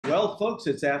Well, folks,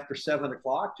 it's after 7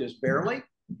 o'clock, just barely.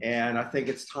 And I think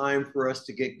it's time for us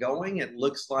to get going. It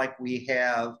looks like we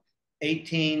have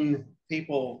 18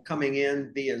 people coming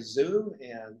in via Zoom,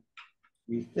 and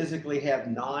we physically have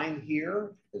 9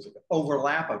 here. There's an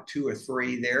overlap of 2 or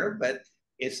 3 there, but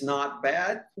it's not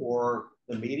bad for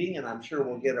the meeting, and I'm sure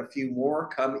we'll get a few more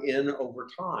come in over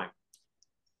time.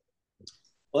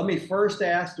 Let me first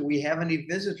ask, do we have any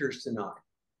visitors tonight?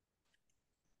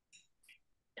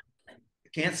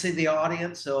 Can't see the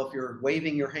audience, so if you're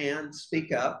waving your hand,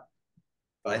 speak up.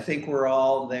 But I think we're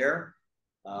all there.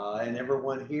 And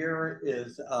everyone here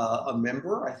is a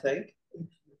member, I think.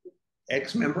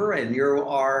 Ex-member, and you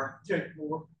are? Jake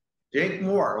Moore. Jake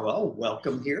Moore. Well,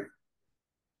 welcome here.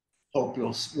 Hope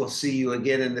we'll see you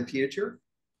again in the future.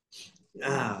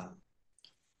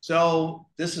 So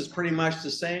this is pretty much the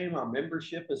same. Our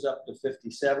membership is up to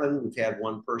 57. We've had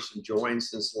 1 person join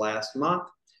since last month.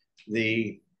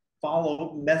 The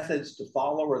methods to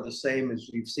follow are the same as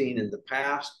we've seen in the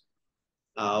past.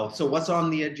 So what's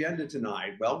on the agenda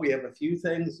tonight? Well, we have a few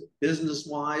things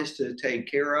business-wise to take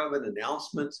care of and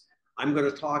announcements. I'm going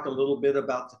to talk a little bit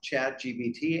about the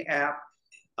ChatGPT app.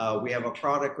 We have a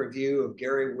product review of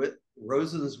Gary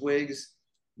Rosenzweig's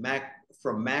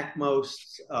from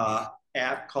MacMost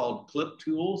app called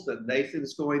ClipTools that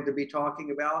Nathan's going to be talking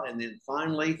about. And then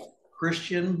finally,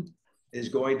 Christian is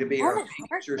going to be our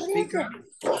feature speaker.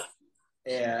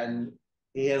 And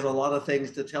he has a lot of things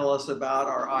to tell us about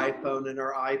our iPhone and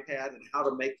our iPad and how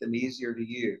to make them easier to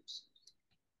use.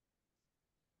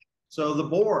 So the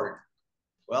board,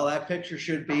 well, that picture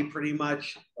should be pretty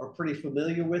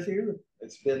familiar with you.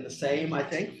 It's been the same, I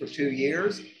think, for 2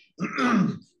 years.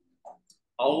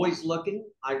 Always looking,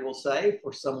 I will say,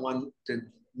 for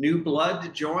new blood to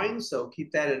join. So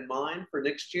keep that in mind for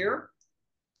next year.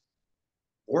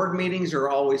 Board meetings are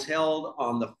always held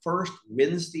on the first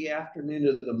Wednesday afternoon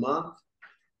of the month.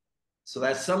 So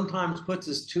that sometimes puts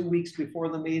us 2 weeks before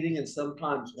the meeting and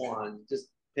sometimes 1, just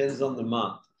depends on the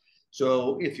month.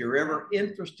 So if you're ever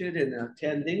interested in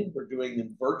attending, we're doing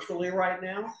them virtually right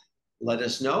now. Let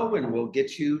us know and we'll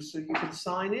get you so you can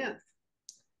sign in.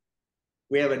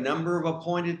 We have a number of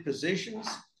appointed positions.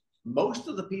 Most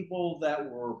of the people that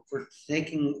were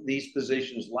taking these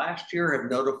positions last year have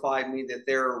notified me that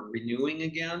they're renewing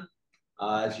again.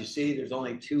 As you see, there's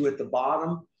only 2 at the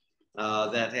bottom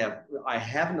that I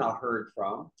have not heard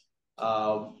from.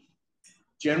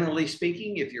 Generally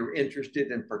speaking, if you're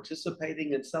interested in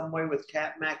participating in some way with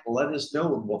CapMac, let us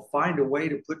know and we'll find a way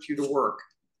to put you to work.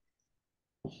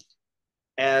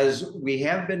 As we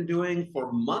have been doing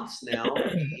for months now,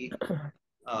 we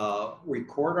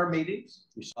record our meetings.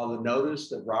 You saw the notice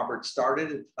that Robert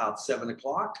started at about 7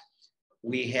 o'clock.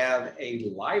 We have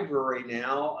a library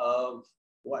now of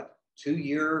 3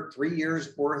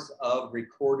 years worth of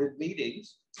recorded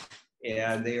meetings,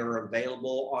 and they are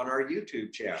available on our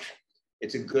YouTube channel.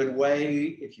 It's a good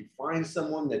way if you find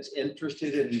someone that's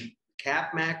interested in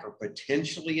CapMac or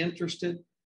potentially interested,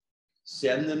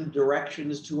 send them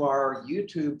directions to our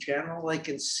YouTube channel. They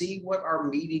can see what our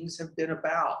meetings have been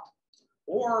about.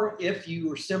 Or if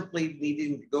you are simply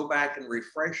needing to go back and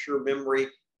refresh your memory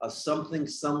of something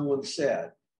someone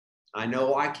said. I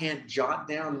know I can't jot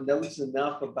down notes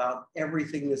enough about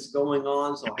everything that's going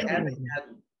on, so having that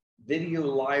video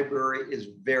library is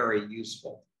very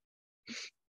useful.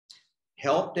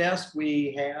 Help desk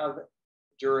we have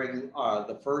during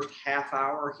the first half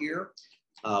hour here.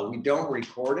 We don't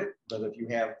record it, but if you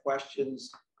have questions,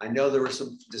 I know there were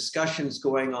some discussions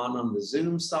going on the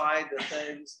Zoom side of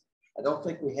things. I don't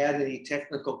think we had any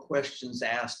technical questions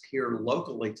asked here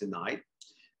locally tonight,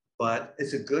 but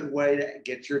it's a good way to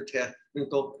get your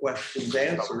technical questions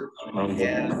answered.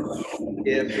 And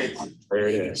if it's there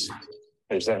it is.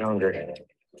 There's that hunger.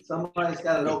 Somebody's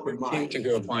got an open mind to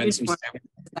go find some stuff.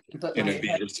 It'll be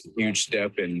a huge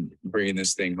step in bringing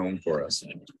this thing home for us.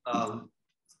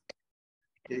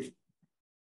 If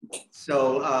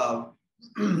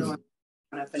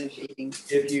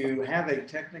you have a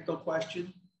technical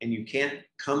question and you can't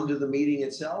come to the meeting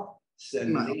itself,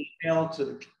 send an email to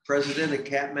the president at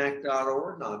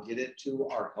CapMac.org and I'll get it to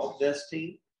our help desk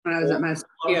team. When I was at my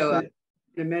studio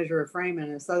to measure a frame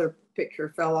and this other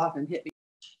picture fell off and hit me.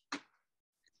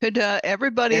 Could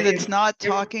everybody that's not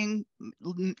talking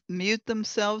mute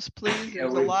themselves, please?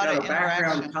 There's a lot of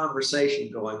background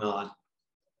conversation going on.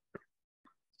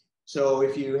 So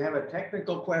if you have a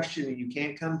technical question and you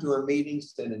can't come to a meeting,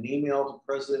 send an email to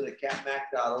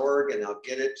president@capmac.org and I'll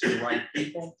get it to the right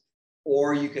people.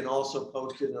 Or you can also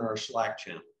post it in our Slack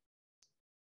channel.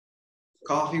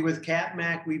 Coffee with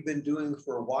CapMac we've been doing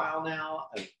for a while now,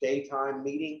 a daytime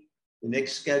meeting. The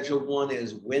next scheduled one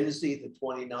is Wednesday, the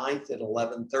 29th at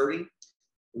 11:30.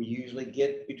 We usually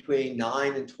get between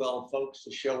 9 and 12 folks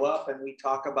to show up, and we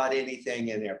talk about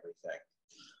anything and everything.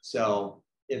 So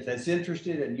if that's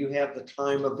interested and you have the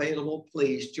time available,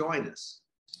 please join us.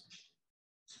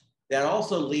 That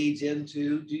also leads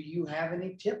into, do you have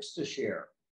any tips to share?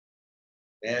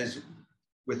 As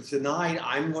with tonight,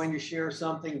 I'm going to share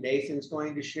something, Nathan's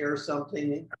going to share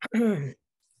something.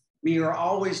 We are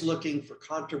always looking for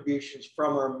contributions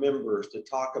from our members to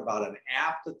talk about an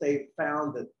app that they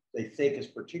found that they think is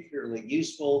particularly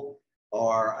useful,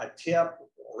 or a tip,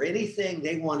 or anything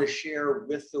they want to share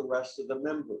with the rest of the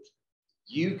members.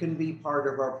 You can be part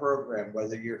of our program,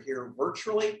 whether you're here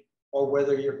virtually or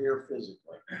whether you're here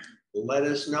physically. Let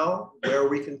us know where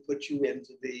we can put you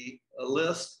into the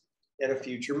list at a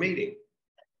future meeting.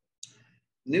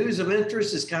 News of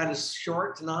interest is kind of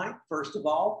short tonight. First of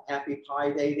all, happy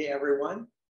Pi Day to everyone.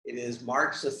 It is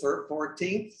March the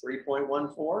 14th,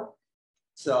 3.14.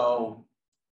 So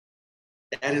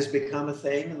that has become a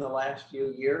thing in the last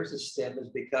few years. As STEM has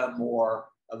become more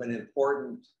of an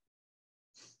important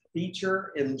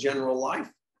feature in general life.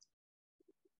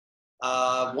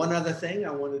 One other thing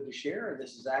I wanted to share, and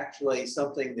this is actually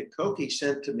something that Koki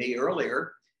sent to me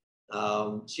earlier.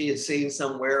 She had seen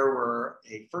somewhere where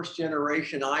a first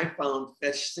generation iPhone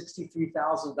fetched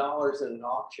 $63,000 at an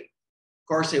auction. Of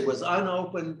course, it was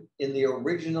unopened in the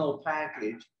original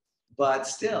package, but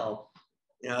still,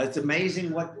 you know, it's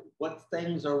amazing what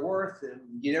things are worth, and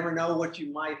you never know what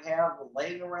you might have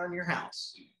laying around your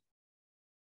house.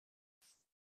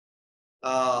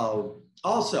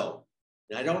 Also,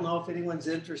 I don't know if anyone's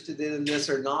interested in this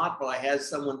or not, but I had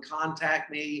someone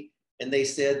contact me and they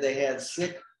said they had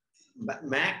 6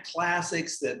 Mac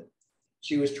classics that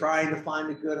she was trying to find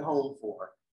a good home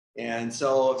for. And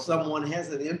so if someone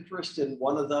has an interest in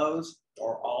one of those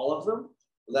or all of them,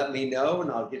 let me know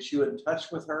and I'll get you in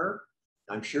touch with her.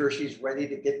 I'm sure she's ready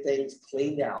to get things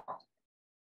cleaned out.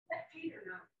 Let Peter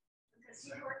know, because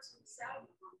he works with Salvador.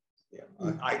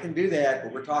 Yeah, I can do that,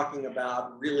 but we're talking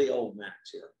about really old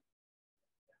Macs here.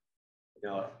 You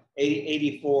know,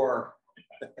 84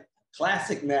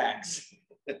 classic Macs.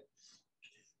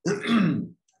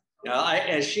 Now,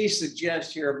 as she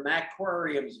suggests here,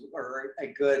 Macquariums are a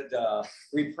good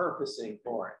repurposing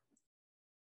for it.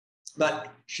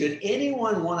 But should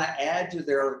anyone want to add to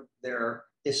their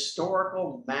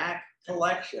historical Mac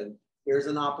collection, here's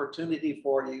an opportunity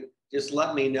for you. Just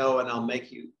let me know and I'll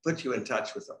put you in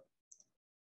touch with them.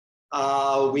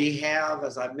 We have,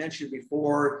 as I mentioned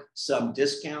before, some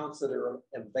discounts that are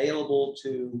available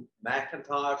to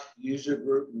Macintosh user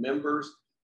group members.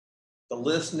 The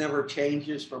list never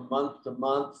changes from month to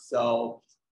month. So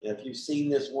if you've seen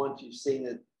this once, you've seen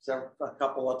it a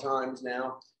couple of times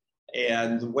now.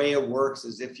 And the way it works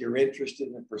is if you're interested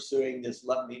in pursuing this,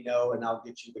 let me know and I'll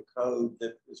get you the code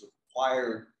that is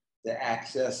required to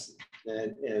access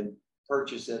and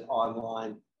purchase it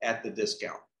online at the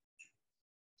discount.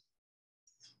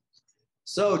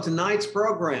 So tonight's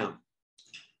program,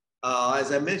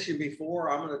 as I mentioned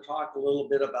before, I'm going to talk a little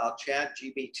bit about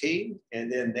ChatGPT, and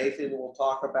then Nathan will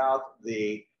talk about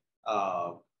the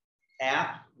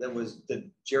app that was the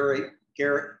Gary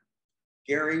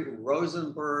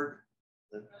Rosenzweig.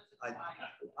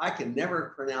 I can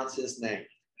never pronounce his name.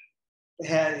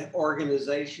 Had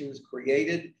organizations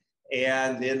created,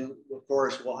 and then of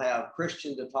course we'll have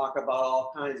Christian to talk about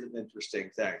all kinds of interesting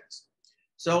things.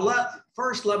 So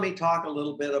first let me talk a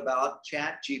little bit about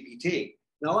ChatGPT.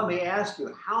 Now let me ask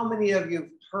you, how many of you have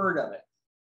heard of it?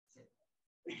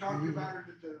 We talked about it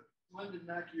at the London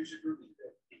Mac user group.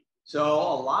 So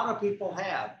a lot of people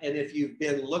have, and if you've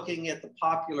been looking at the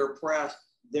popular press,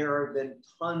 there have been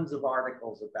tons of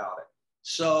articles about it.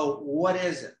 So what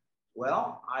is it?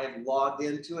 Well, I logged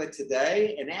into it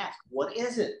today and asked, what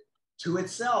is it to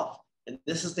itself? And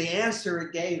this is the answer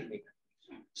it gave me.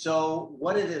 So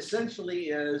what it essentially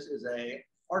is a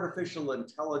artificial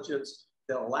intelligence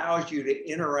that allows you to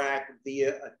interact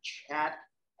via a chat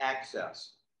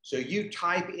access. So you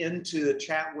type into the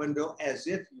chat window as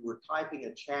if you were typing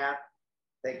a chat,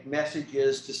 make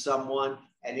messages to someone,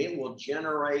 and it will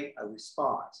generate a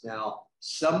response. Now,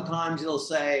 sometimes it'll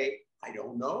say, I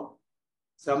don't know.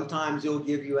 Sometimes it'll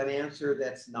give you an answer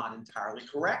that's not entirely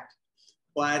correct,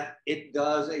 but it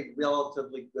does a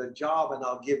relatively good job, and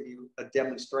I'll give you a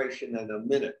demonstration in a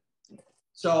minute.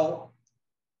 So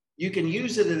you can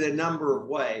use it in a number of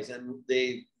ways, and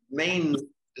the main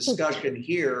discussion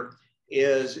here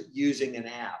is using an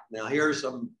app. Now, here's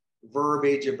some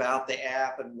verbiage about the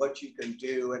app and what you can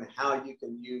do and how you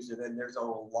can use it, and there's a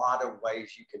lot of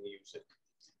ways you can use it.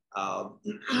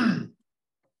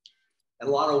 and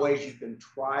a lot of ways you can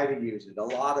try to use it. A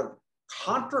lot of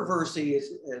controversy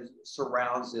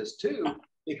surrounds this too,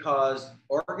 because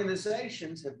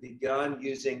organizations have begun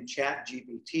using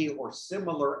ChatGPT or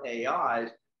similar AIs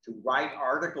to write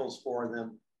articles for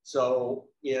them. So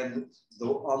on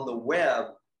the web,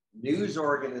 news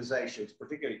organizations,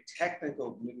 particularly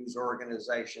technical news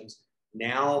organizations,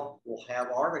 now will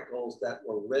have articles that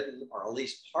were written, or at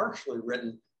least partially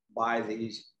written, by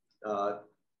these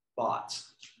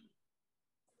bots.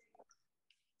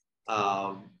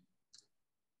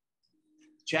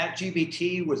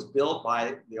 ChatGPT was built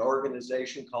by the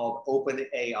organization called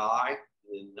OpenAI,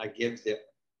 and I give the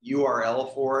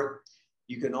URL for it.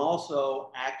 You can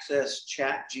also access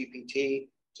ChatGPT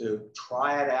to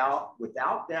try it out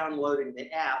without downloading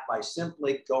the app by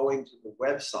simply going to the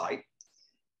website.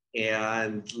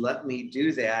 And let me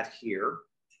do that here.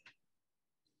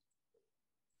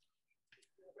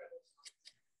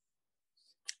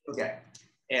 Okay,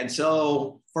 and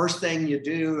so first thing you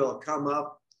do, it'll come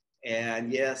up,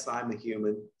 and yes, I'm a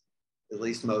human, at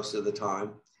least most of the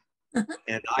time.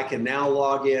 And I can now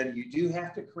log in. You do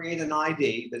have to create an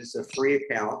ID, but it's a free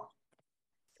account.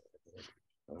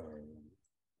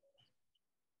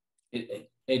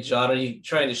 Hey, John, are you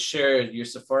trying to share your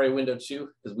Safari window too?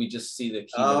 Because we just see the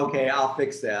key. Okay, I'll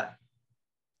fix that.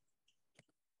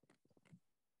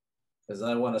 Because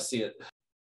I want to see it.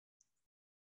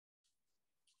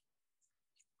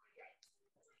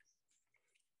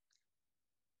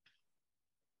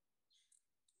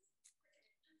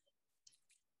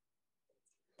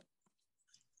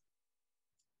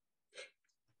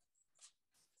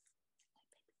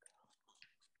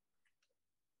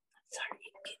 Sorry,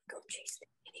 you can go chase the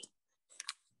kitty.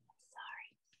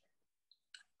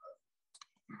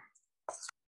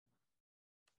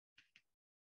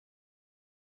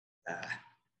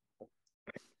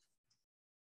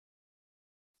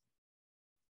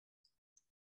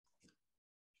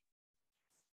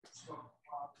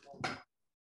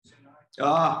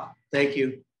 Thank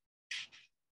you.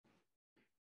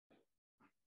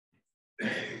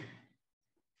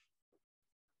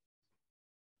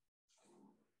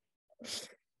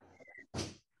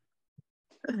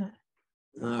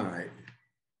 All right.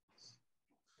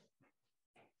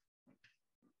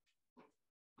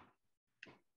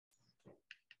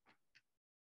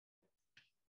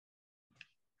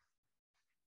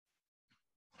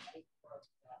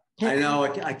 I know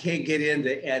I can't get in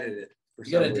to edit it.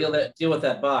 You got to deal with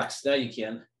that box. Now you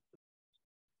can.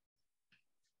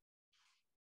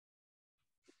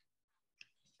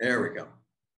 There we go.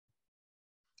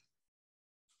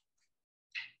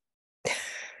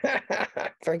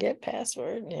 Forget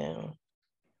password. Yeah.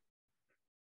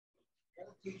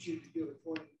 I'll teach you to do it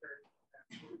for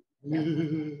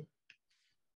you.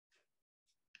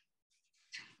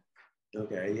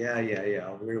 Okay,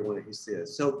 yeah. We want to see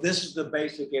this. So this is the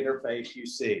basic interface you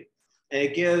see. And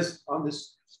it gives on the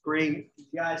screen, you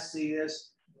guys see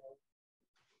this?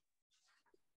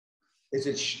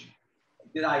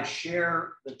 Did I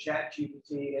share the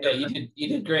ChatGPT? Yeah, you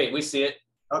did great. We see it.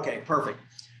 Okay, perfect.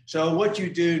 So what you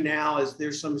do now is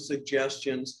there's some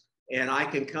suggestions, and I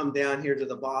can come down here to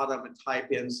the bottom and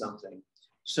type in something.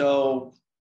 So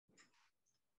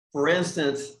for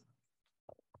instance,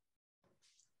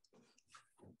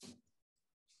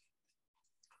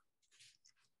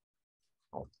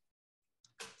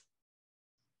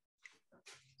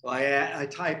 so I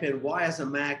type in, why is a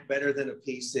Mac better than a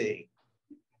PC?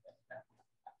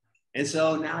 And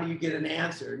so now you get an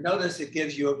answer. Notice it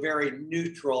gives you a very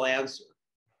neutral answer,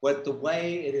 but the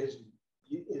way it is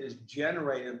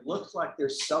generated looks like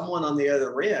there's someone on the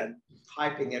other end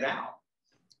typing it out.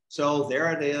 So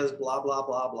there it is, blah, blah,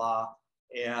 blah, blah,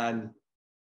 and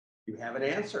you have an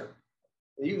answer.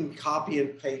 You can copy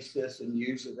and paste this and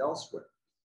use it elsewhere.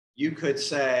 You could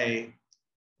say,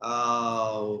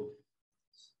 I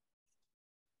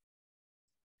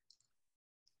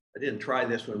didn't try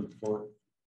this one before.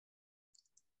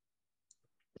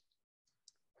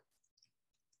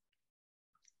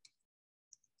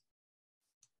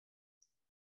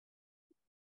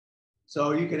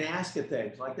 So you can ask it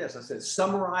things like this. I said,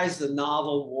 summarize the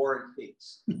novel War and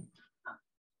Peace.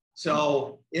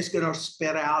 So it's going to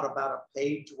spit out about a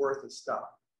page worth of stuff.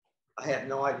 I had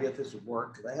no idea if this would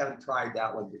work because I haven't tried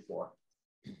that one before.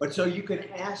 But so you can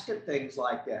ask it things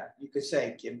like that. You could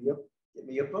say, give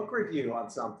me a book review on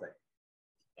something.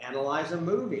 Analyze a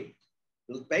movie.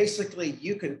 Basically,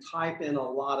 you can type in a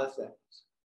lot of things,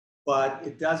 but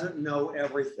it doesn't know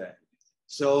everything.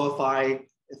 So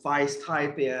if I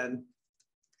type in,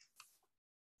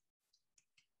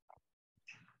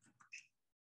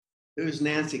 who's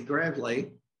Nancy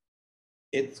Gravely?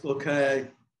 It's okay.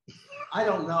 I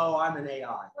don't know. I'm an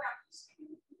AI.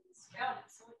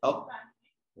 Oh.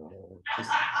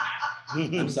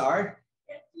 I'm sorry?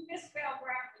 You misspell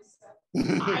grammar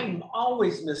stuff. I'm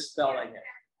always misspelling it.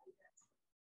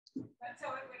 That's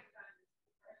how it went.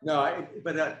 No,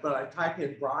 but I type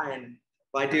in Brian.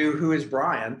 If I do, who is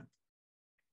Brian?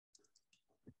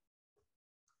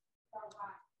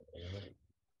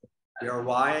 Your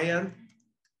YAN?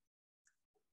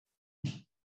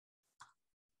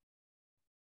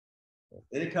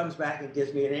 Then it comes back and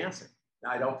gives me an answer.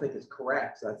 Now, I don't think it's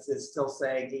correct. So it's still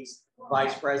saying he's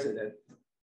vice president.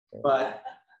 But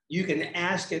you can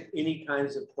ask it any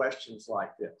kinds of questions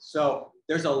like this. So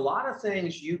there's a lot of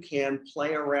things you can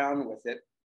play around with it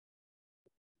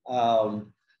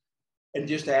and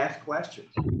just ask questions.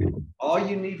 All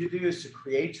you need to do is to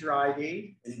create your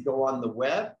ID and go on the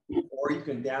web, or you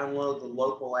can download the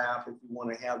local app if you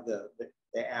want to have the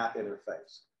app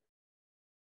interface.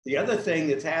 The other thing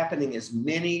that's happening is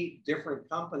many different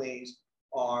companies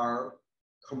are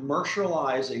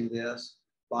commercializing this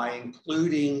by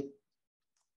including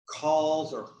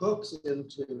calls or hooks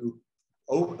into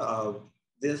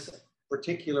this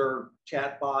particular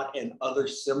chatbot and other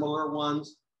similar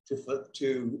ones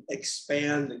to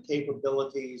expand the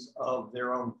capabilities of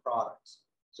their own products.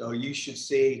 So you should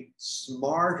see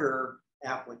smarter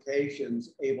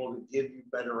applications able to give you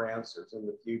better answers in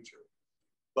the future.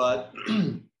 But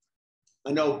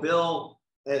I know Bill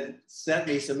had sent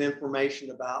me some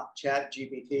information about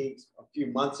ChatGPT a few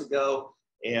months ago.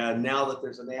 And now that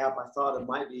there's an app, I thought it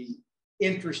might be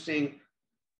interesting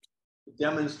to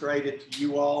demonstrate it to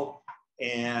you all.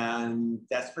 And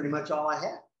that's pretty much all I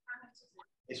had.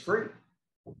 It's free.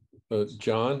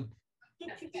 John?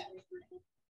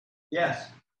 Yes.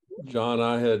 John,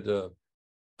 I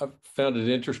found it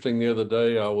interesting the other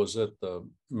day. I was at the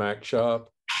Mac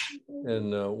shop,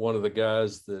 and one of the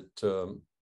guys that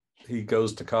he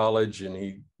goes to college and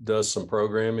he does some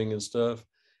programming and stuff.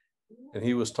 And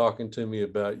he was talking to me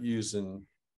about using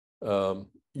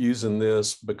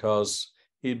this because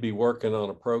he'd be working on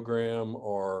a program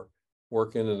or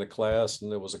working in a class,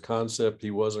 and there was a concept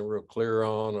he wasn't real clear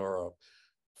on, or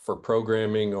for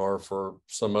programming or for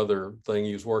some other thing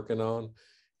he was working on.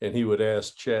 And he would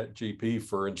ask ChatGPT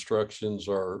for instructions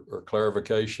or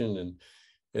clarification,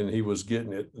 and he was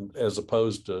getting it, as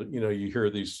opposed to, you hear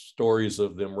these stories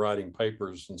of them writing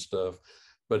papers and stuff,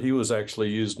 but he was actually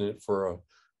using it for a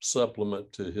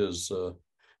supplement to his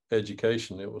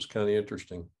education. It was kind of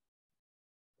interesting.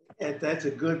 And that's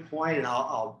a good point, and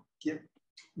I'll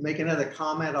make another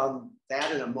comment on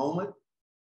that in a moment.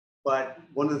 But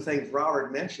one of the things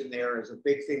Robert mentioned there is a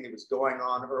big thing that was going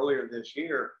on earlier this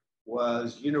year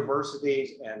was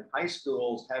universities and high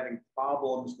schools having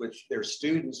problems with their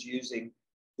students using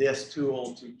this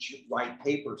tool to write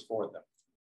papers for them.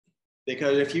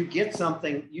 Because if you get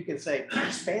something, you can say,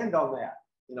 expand on that,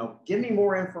 give me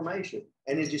more information.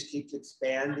 And it just keeps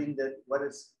expanding what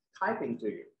it's typing to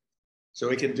you. So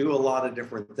it can do a lot of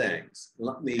different things.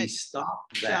 Let me stop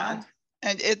that. John,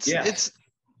 and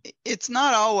it's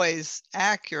not always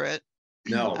accurate.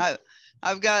 No.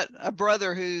 I've got a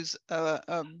brother who's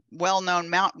a well-known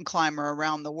mountain climber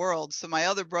around the world. So my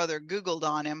other brother Googled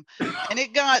on him, and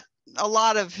it got a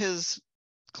lot of his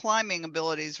climbing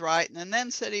abilities right, and then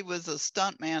said he was a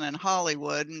stuntman in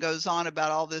Hollywood, and goes on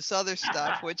about all this other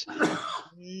stuff, which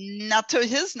not to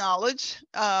his knowledge.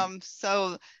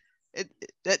 So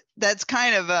that's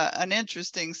kind of an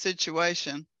interesting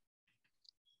situation.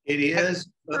 It is,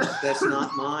 but that's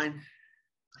not mine.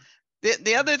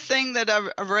 The other thing that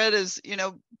I've read is,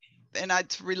 and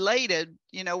it's related,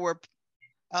 where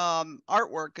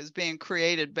artwork is being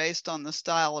created based on the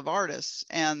style of artists,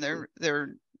 and they're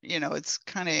it's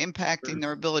kind of impacting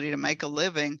their ability to make a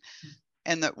living.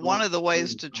 And that one of the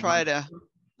ways to try to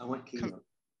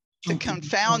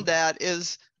confound that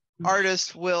is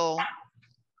artists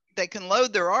they can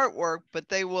load their artwork, but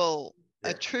they will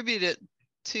attribute it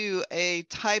to a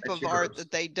type of art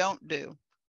that they don't do,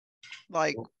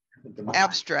 like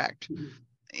abstract,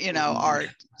 art,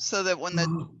 so that when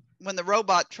the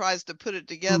robot tries to put it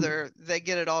together, they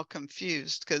get it all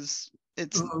confused because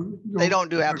they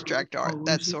don't do abstract art,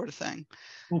 that sort of thing.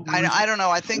 I don't know.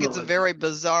 I think it's a very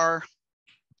bizarre.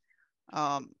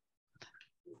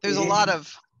 There's a lot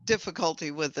of difficulty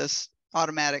with this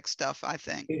automatic stuff, I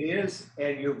think. It is,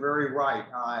 and you're very right.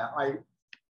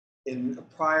 In a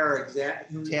prior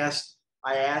test,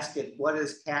 I asked it, what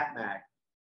is CapMac?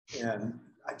 And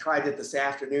I tried it this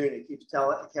afternoon. It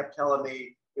kept telling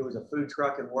me it was a food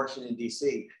truck in Washington,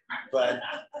 D.C. But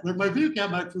there might be a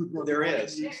CapMac food truck. There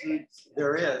is.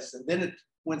 And then it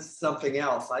went to something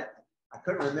else. I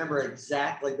couldn't remember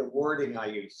exactly the wording I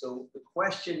used. So the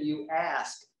question you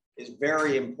ask is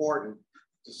very important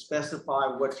to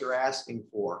specify what you're asking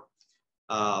for.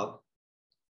 The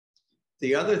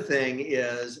other thing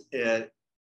is where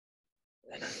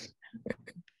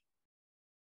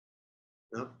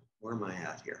am I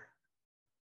at here?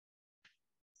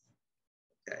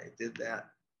 Okay, did that.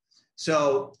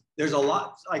 So there's a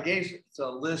lot, I gave a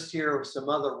list here of some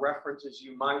other references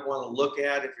you might want to look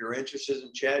at if you're interested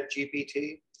in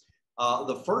ChatGPT.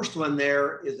 The first one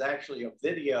there is actually a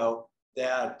video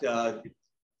that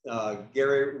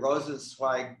Gary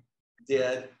Rosenzweig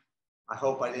did. I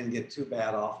hope I didn't get too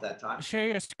bad off that time. Share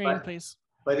your screen, please.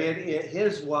 But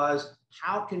his was,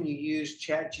 how can you use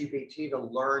ChatGPT to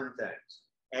learn things?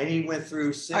 And he went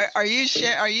through six. Are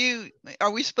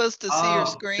we supposed to see your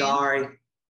screen? Sorry.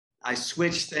 I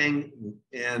switched thing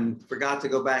and forgot to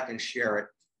go back and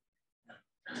share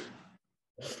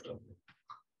it.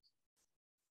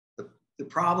 The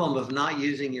problem of not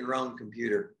using your own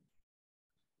computer.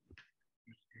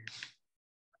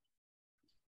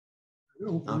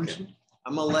 Okay.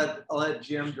 I'm gonna let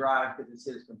Jim drive because it's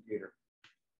his computer.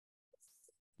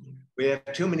 We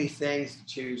have too many things to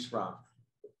choose from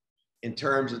in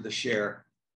terms of the share.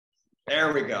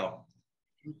 There we go.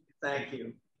 Thank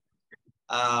you.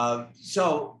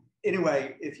 So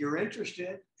anyway, if you're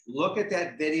interested, look at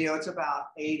that video. It's about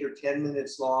 8 or 10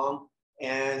 minutes long,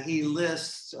 and he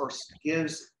lists or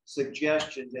gives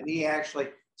suggestions, and he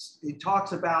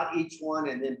talks about each one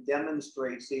and then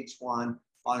demonstrates each one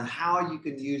on how you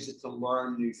can use it to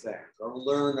learn new things or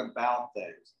learn about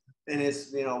things. And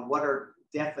it's, what are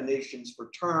definitions for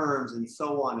terms and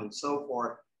so on and so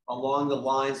forth along the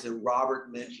lines that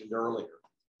Robert mentioned earlier.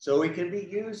 So it can be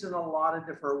used in a lot of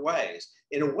different ways.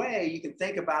 In a way, you can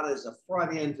think about it as a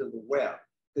front end to the web,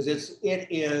 because it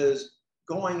is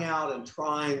going out and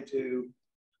trying to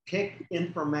pick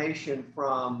information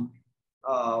from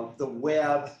the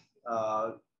web,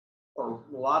 or a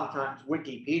lot of times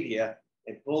Wikipedia,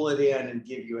 and pull it in and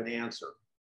give you an answer.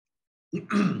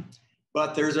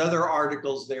 But there's other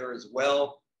articles there as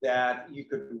well that you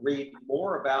could read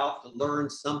more about to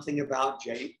learn something about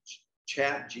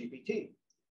ChatGPT.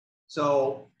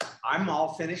 So I'm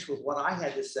all finished with what I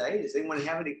had to say. Does anyone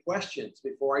have any questions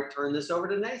before I turn this over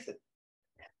to Nathan?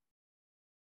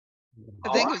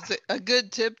 I think it's a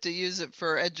good tip to use it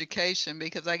for education,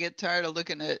 because I get tired of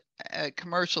looking at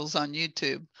commercials on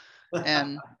YouTube.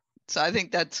 And so I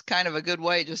think that's kind of a good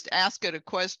way. Just ask it a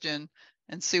question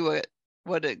and see what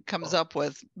it comes up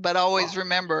with. But always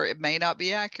remember, it may not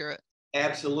be accurate.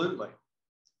 Absolutely.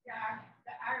 Yeah,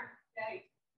 our date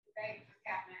for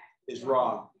CapMac is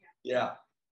wrong. Yeah.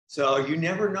 So you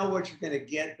never know what you're going to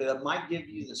get, but it might give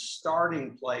you the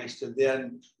starting place to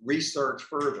then research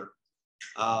further.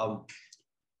 But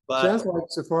sounds like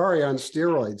Safari on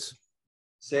steroids.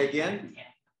 Say again?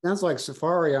 Sounds like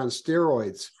Safari on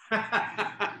steroids.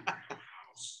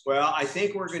 Well, I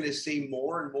think we're going to see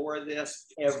more and more of this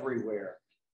everywhere.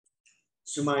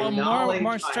 To my knowledge,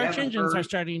 more search engines are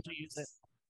starting to use it.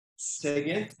 Say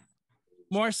again?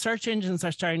 More search engines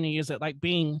are starting to use it, like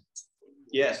Bing.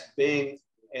 Yes, Bing.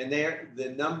 And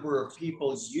the number of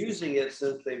people using it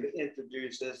since they've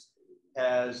introduced this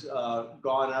has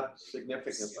gone up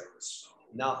significantly.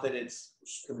 Not that it's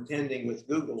contending with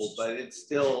Google, but it's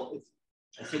still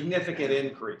a significant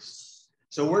increase.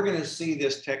 So we're going to see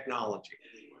this technology.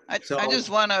 I just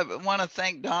want to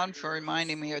thank Don for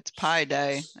reminding me it's Pi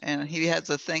Day, and he has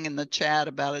a thing in the chat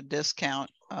about a discount.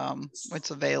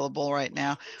 It's available right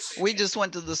now. We just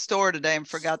went to the store today and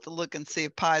forgot to look and see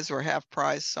if pies were half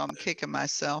price, so I'm kicking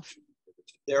myself.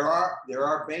 There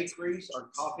are bakeries or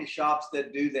coffee shops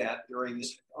that do that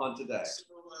on today.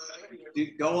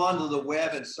 Go onto the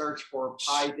web and search for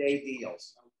Pi Day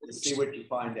deals and see what you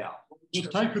find out. The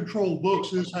Take Control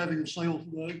Books is having a sale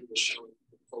today.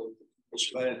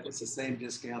 But it's the same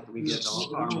discount that we get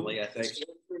normally, I think.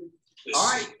 All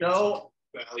right, so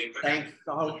thanks.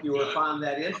 I hope you will find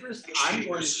that interest. I'm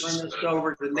going to turn this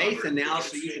over to Nathan now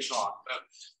so you can talk.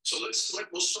 So we'll start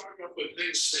up with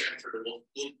Big Sanford.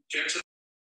 We'll get to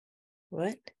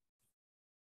What?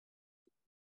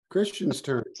 Christian's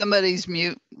turn. Somebody's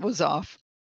mute was off.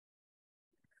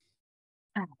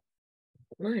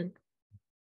 Mine.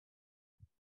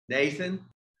 Nathan?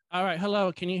 All right.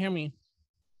 Hello. Can you hear me?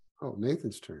 Oh,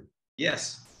 Nathan's turn.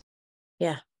 Yes.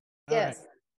 Yeah. All Yes. right.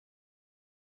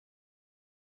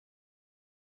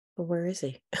 But where is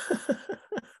he?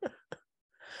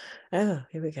 Oh,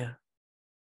 here we go.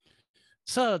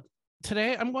 So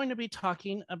today I'm going to be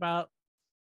talking about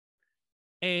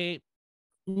a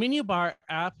menu bar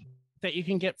app that you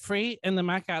can get free in the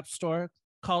Mac App Store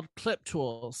called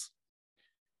ClipTools.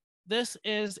 This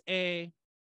is a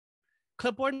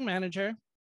clipboard manager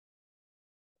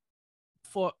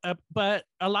for, but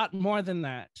a lot more than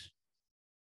that.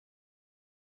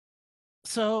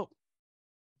 So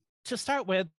to start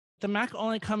with, the Mac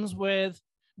only comes with,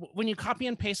 when you copy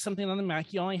and paste something on the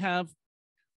Mac, you only have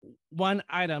one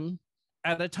item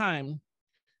at a time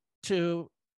to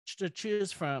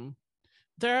choose from.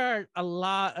 There are a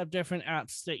lot of different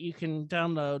apps that you can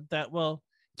download that will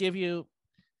give you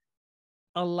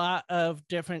a lot of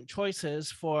different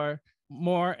choices for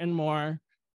more and more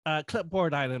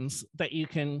clipboard items that you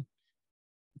can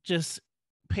just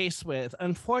paste with.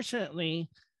 Unfortunately,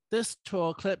 this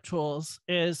tool, ClipTools,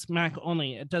 is Mac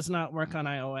only. It does not work on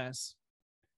iOS.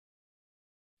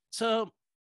 So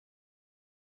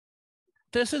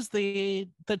this is the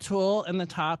tool in the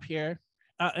top here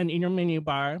and in your menu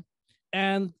bar.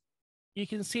 And you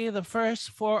can see the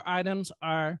first 4 items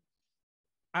are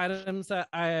items that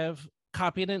I have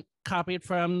copied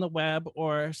from the web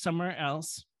or somewhere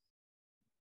else.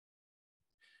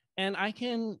 And I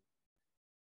can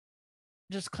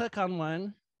just click on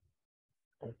one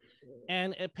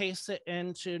and it pastes it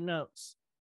into notes.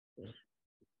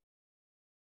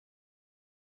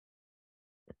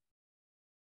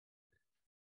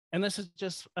 And this is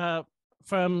just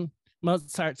from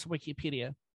Mozart's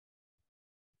Wikipedia.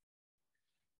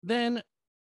 Then,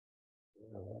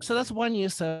 so that's one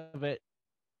use of it.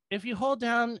 If you hold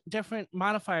down different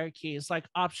modifier keys like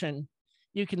Option,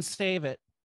 you can save it.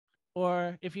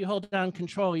 Or if you hold down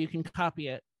Control, you can copy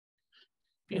it.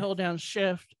 If you hold down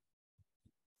Shift,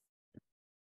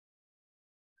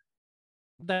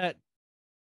 that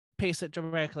pastes it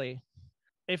directly.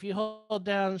 If you hold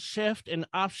down Shift and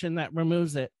Option, that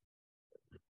removes it.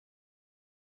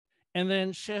 And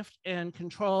then Shift and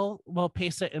Control will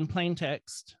paste it in plain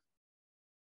text.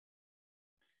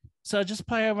 So just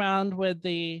play around with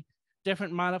the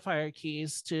different modifier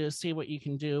keys to see what you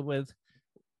can do with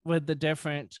the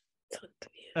different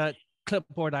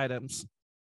clipboard items.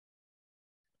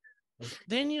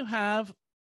 Then you have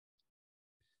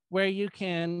where you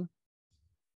can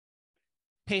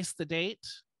paste the date.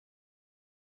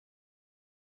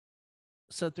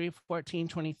 So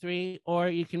 3/14/23, or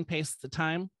you can paste the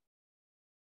time.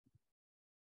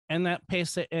 And that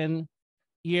pastes it in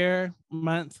year,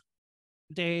 month,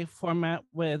 day format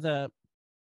with a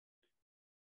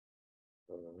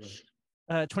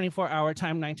 24-hour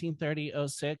time,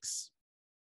 1930-06.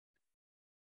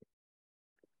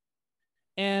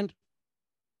 And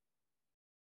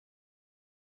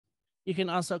you can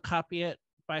also copy it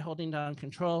by holding down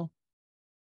Control.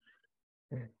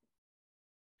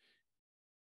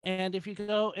 And if you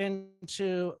go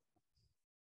into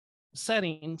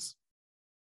settings,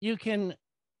 you can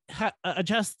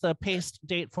adjust the paste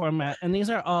date format. And these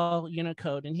are all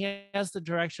Unicode. And he has the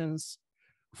directions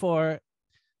for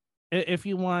if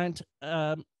you want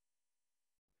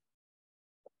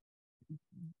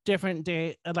different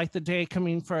day, like the day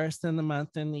coming first in the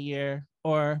month in the year,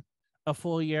 or a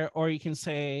full year, or you can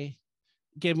say,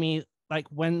 give me like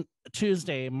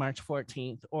Tuesday, March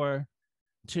 14th, or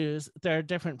there are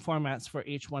different formats for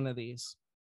each one of these.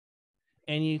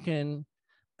 And you can,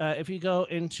 if you go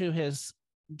into his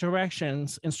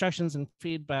directions, instructions, and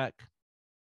feedback,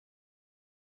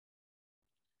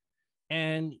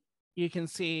 and you can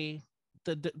see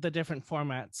the different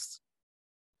formats.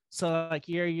 So like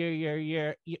year,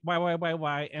 YYYY,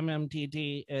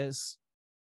 MMDD is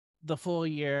the full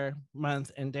year,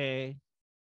 month, and day.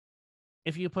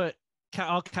 If you put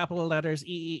all capital letters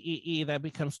EEEE, that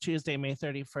becomes Tuesday, May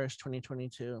 31st,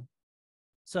 2022.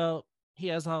 So he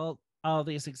has all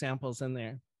these examples in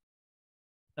there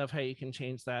of how you can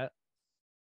change that.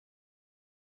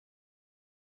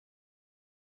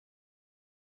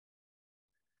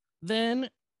 Then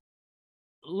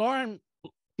lorem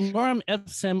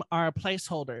ipsum are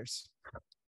placeholders.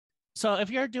 So if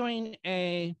you're doing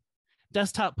a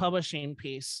desktop publishing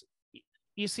piece,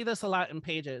 you see this a lot in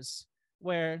Pages,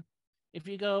 where if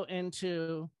you go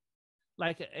into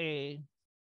like a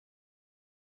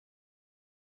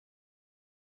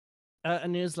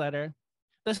newsletter,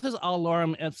 this is all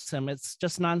lorem ipsum. It's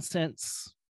just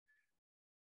nonsense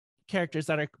characters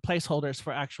that are placeholders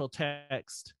for actual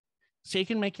text. So you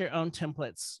can make your own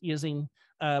templates using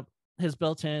his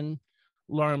built-in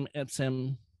lorem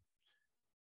ipsum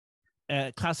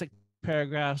classic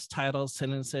paragraphs, titles,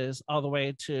 sentences, all the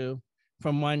way to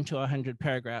from 1 to 100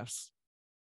 paragraphs.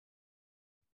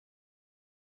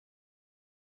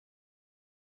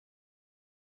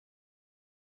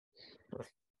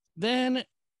 Then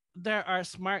there are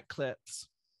smart clips.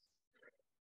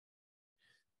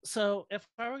 So if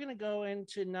I were going to go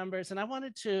into numbers, and I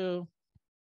wanted to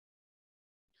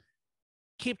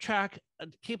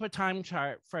keep a time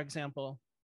chart, for example,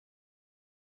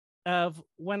 of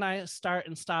when I start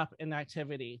and stop an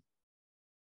activity.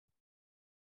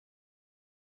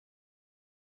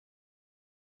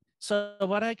 So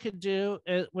what I could do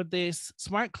with these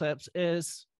smart clips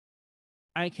is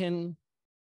I can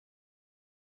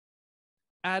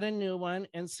add a new one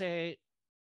and say,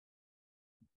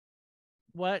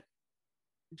 what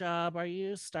job are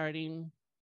you starting?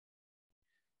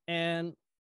 And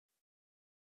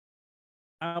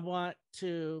I want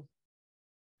to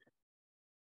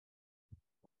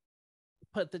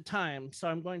put the time. So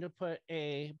I'm going to put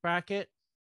a bracket,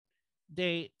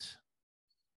 date,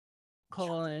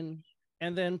 colon,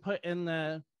 and then put in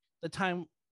the time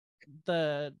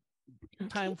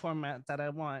format that I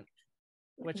want,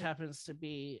 which happens to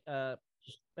be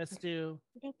let's do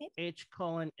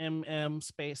H:MM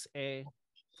space A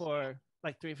for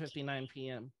like 3:59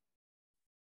 p.m.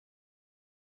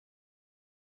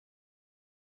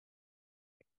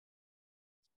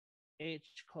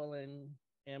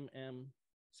 H:MM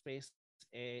space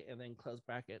A and then close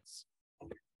brackets.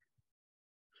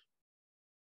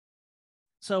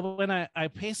 So when I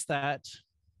paste that,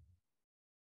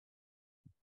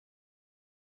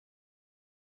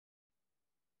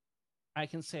 I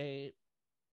can say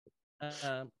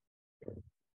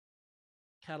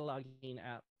cataloging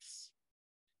apps.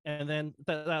 And then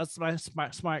that's my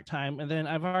smart time. And then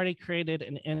I've already created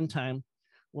an end time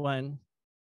one.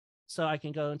 So I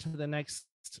can go into the next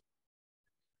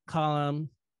column,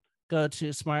 go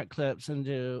to smart clips and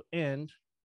do end.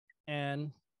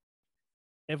 And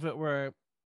if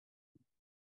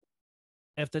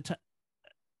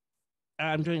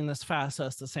I'm doing this fast, so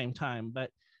it's the same time, but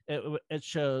it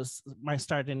shows my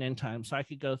start and end time. So I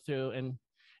could go through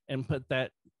and put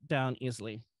that down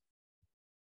easily.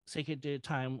 So you could do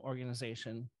time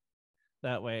organization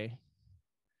that way.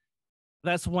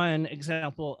 That's one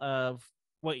example of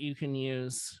what you can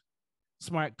use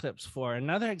smart clips for.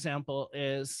 Another example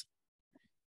is,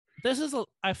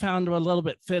 I found a little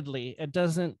bit fiddly. It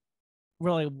doesn't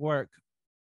really work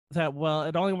that well.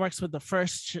 It only works with the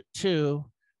first two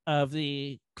of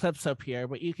the clips up here,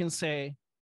 but you can say,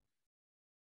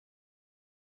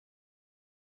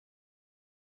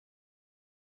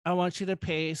 I want you to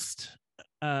paste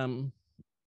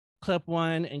clip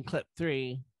 1 and clip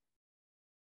 3.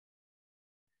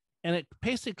 And it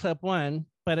pasted clip 1,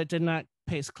 but it did not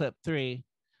paste clip 3.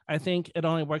 I think it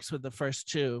only works with the first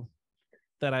two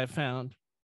that I found.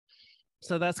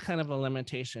 So that's kind of a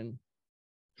limitation.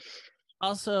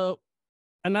 Also,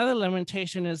 another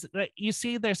limitation is that you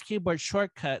see there's keyboard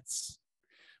shortcuts,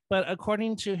 but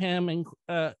according to him, and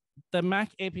the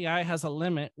Mac API has a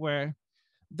limit where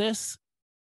this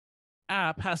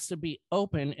app has to be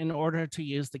open in order to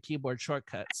use the keyboard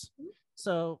shortcuts.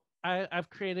 So I've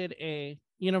created a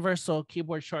universal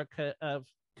keyboard shortcut of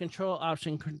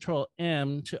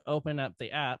Control-Option-Control-M to open up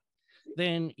the app.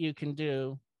 Then you can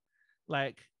do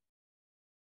like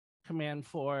Command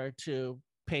 4 to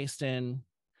paste in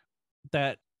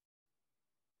that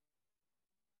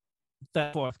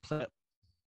fourth clip.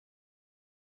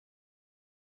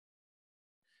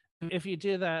 If you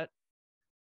do that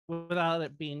without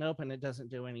it being open, it doesn't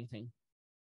do anything.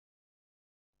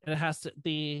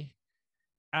 The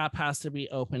app has to be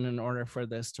open in order for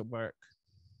this to work.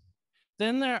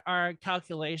 Then there are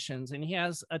calculations, and he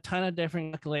has a ton of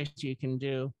different calculations you can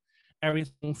do.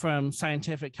 Everything from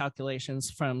scientific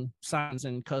calculations, from sines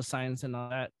and cosines and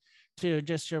all that, to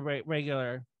just your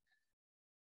regular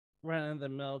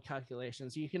run-of-the-mill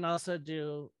calculations. You can also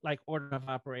do like order of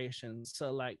operations.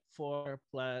 So like 4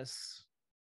 plus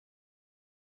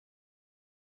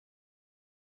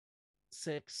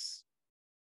 6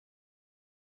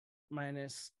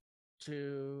 minus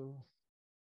 2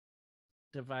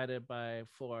 divided by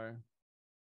 4.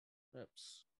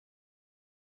 Oops.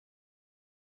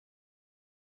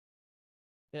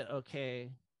 Hit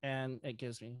OK, and it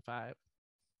gives me 5.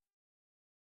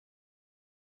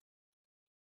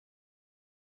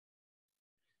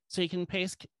 So you can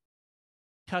paste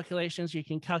calculations. You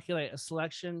can calculate a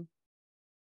selection.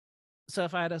 So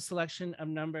if I had a selection of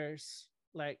numbers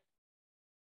like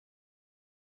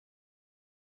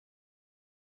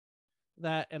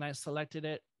that, and I selected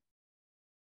it,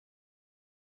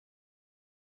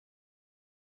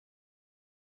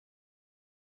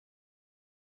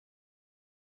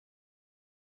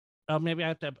 oh, maybe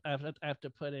I have to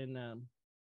put in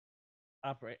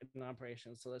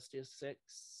operation. So let's do 6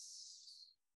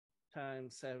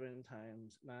 times 7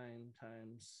 times 9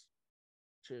 times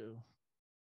 2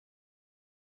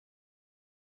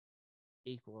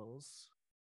 equals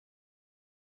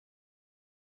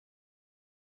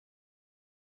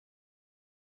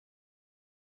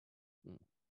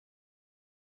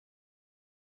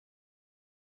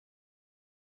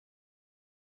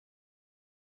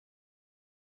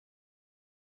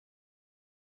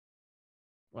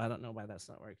Well, I don't know why that's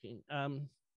not working.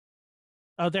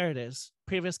 Oh, there it is.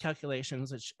 Previous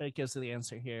calculations, which it gives you the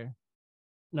answer here.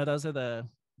 No, those are the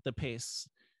pastes.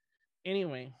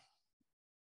 Anyway,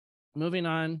 moving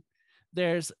on,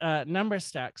 there's a number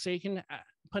stack. So you can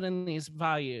put in these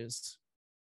values.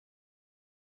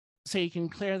 So you can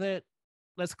clear that.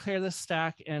 Let's clear this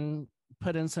stack and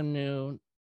put in some new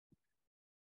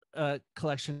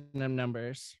collection of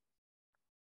numbers.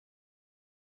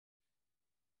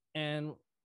 And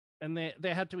they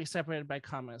have to be separated by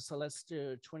commas. So let's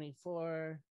do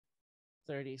 24,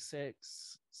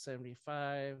 36,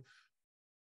 75,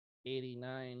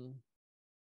 89,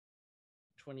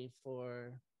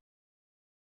 24,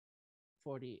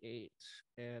 48,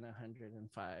 and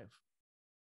 105.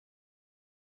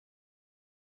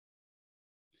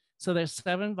 So there's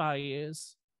 7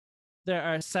 values. There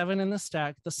are 7 in the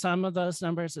stack. The sum of those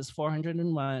numbers is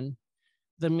 401.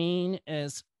 The mean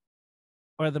is,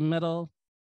 or the middle,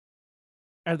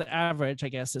 or the average, I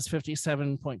guess, is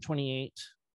 57.28,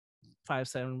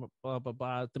 57, blah, blah,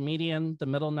 blah. The median, the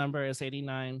middle number is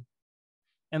 89.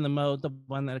 And the mode, the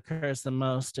one that occurs the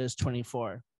most, is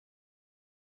 24.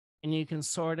 And you can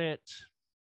sort it.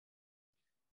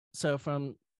 So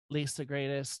from least to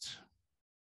greatest,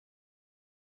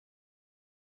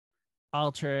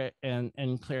 alter it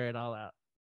and clear it all out.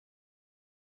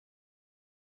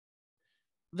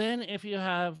 Then if you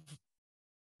have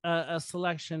a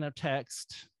selection of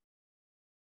text,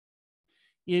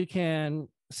 you can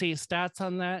see stats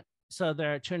on that. So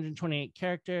there are 228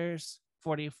 characters,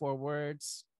 44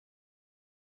 words.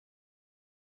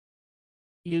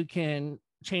 You can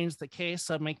change the case,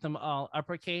 so make them all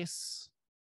uppercase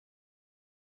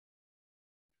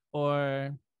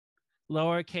or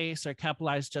lowercase, or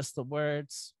capitalize just the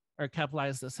words, or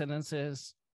capitalize the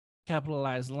sentences,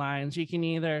 capitalize lines. You can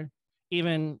either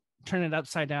even turn it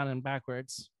upside down and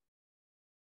backwards.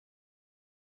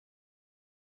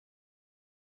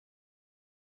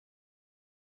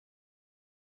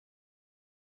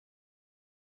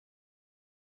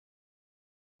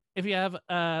 If you have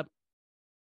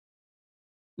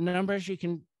numbers, you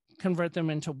can convert them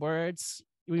into words.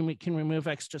 We can remove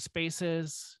extra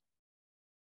spaces.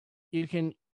 You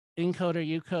can encode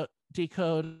or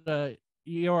decode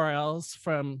URLs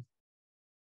from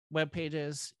web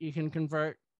pages. You can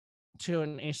convert to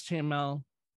an HTML.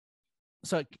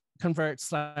 So it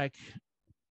converts like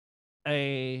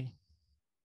a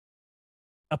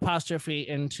apostrophe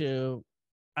into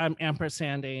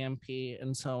ampersand AMP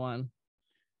and so on.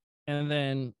 And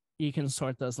then you can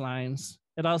sort those lines.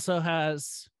 It also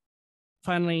has,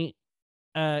 finally,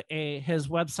 his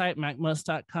website,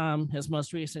 MacMost.com, his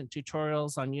most recent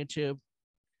tutorials on YouTube,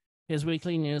 his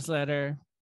weekly newsletter.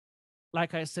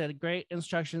 Like I said, great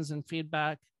instructions and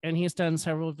feedback. And he's done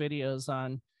several videos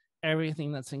on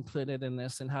everything that's included in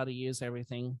this and how to use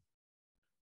everything.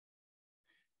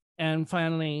 And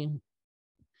finally,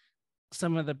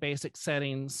 some of the basic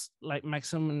settings, like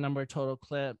maximum number of total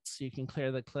clips. You can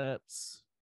clear the clips.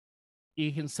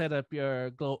 You can set up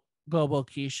your global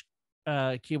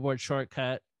keyboard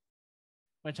shortcut,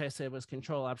 which I said was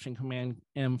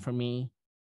Control-Option-Command-M for me.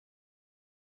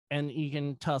 And you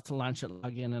can tell it to launch it,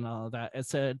 log in, and all of that.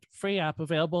 It's a free app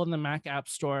available in the Mac App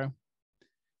Store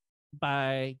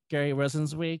by Gary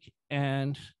Rosenzweig.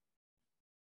 And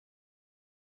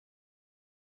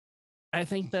I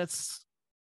think that's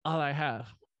all I have.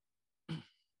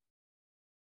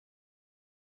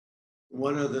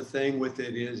 One other thing with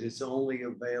it is it's only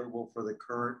available for the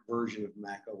current version of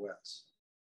Mac OS.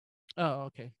 Oh,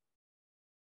 okay.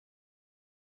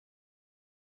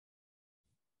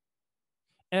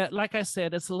 Like I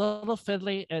said, it's a little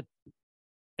fiddly.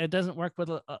 It doesn't work with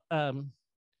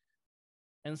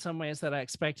in some ways that I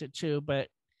expect it to, but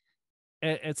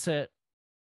it's an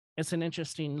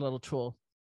interesting little tool.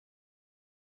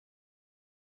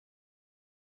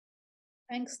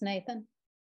 Thanks, Nathan.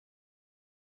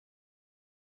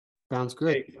 Sounds good.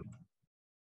 Okay.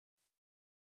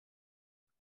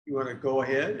 You want to go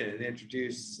ahead and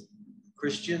introduce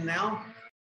Christian now?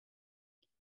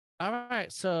 All right,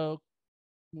 so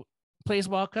please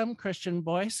welcome Christian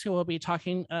Boyce, who will be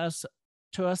talking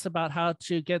to us about how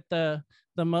to get the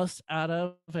most out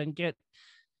of and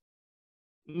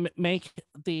make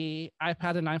the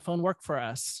iPad and iPhone work for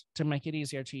us to make it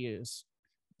easier to use.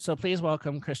 So please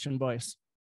welcome Christian Boyce.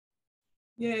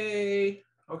 Yay.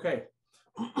 Okay.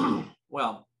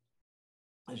 Well,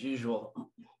 as usual,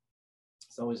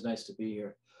 it's always nice to be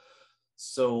here.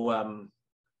 So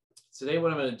today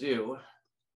what I'm going to do,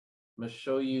 I'm going to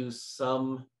show you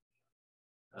some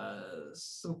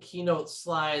keynote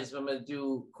slides. I'm going to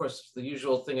do, of course, the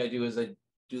usual thing I do is I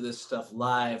do this stuff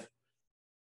live.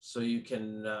 So you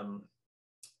can,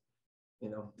 you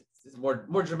know, it's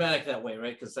more dramatic that way,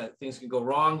 right? Because things can go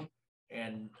wrong,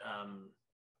 and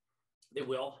they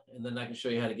will. And then I can show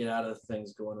you how to get out of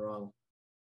things going wrong.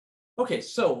 Okay,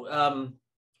 so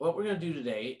what we're going to do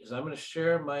today is I'm going to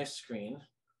share my screen.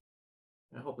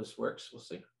 I hope this works. We'll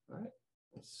see. All right,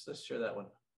 let's share that one.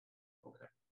 Okay.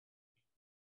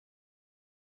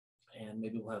 And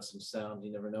maybe we'll have some sound.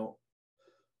 You never know.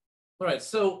 All right,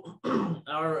 so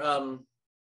our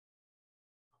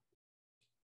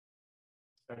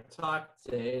talk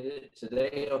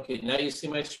today. Okay, now you see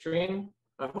my screen,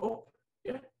 I hope.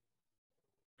 Yeah,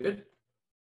 good. Is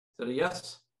that a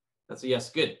yes? That's a yes,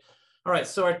 good. All right,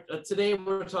 so today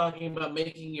we're talking about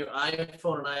making your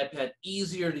iPhone and iPad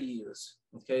easier to use.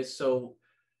 Okay, so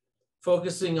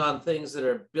focusing on things that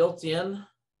are built in.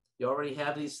 You already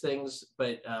have these things,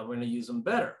 but we're going to use them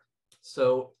better.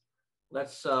 So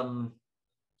let's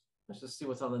just see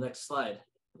what's on the next slide.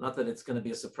 Not that it's going to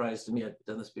be a surprise to me. I've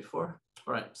done this before.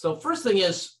 All right. So first thing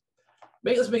is,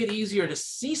 let's make it easier to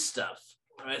see stuff.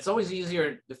 All right. It's always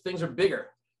easier if things are bigger.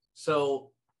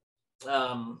 So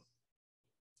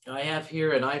I have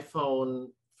here an iPhone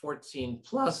 14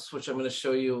 Plus, which I'm going to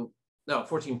show you. No,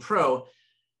 14 Pro,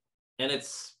 and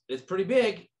it's pretty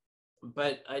big,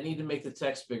 but I need to make the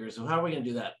text bigger. So how are we going to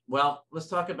do that? Well, let's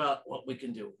talk about what we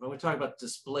can do. We're going to talk about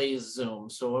display zoom.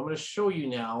 So I'm going to show you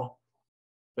now.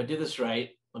 If I did this right,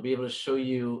 I'll be able to show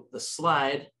you the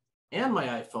slide and my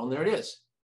iPhone. There it is.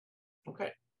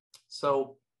 Okay,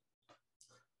 so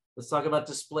let's talk about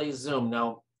display zoom.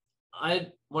 Now,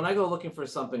 when I go looking for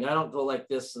something, I don't go like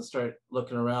this and start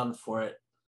looking around for it.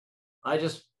 I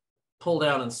just pull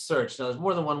down and search. Now, there's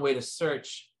more than one way to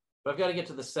search, but I've got to get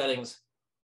to the settings.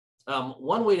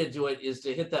 One way to do it is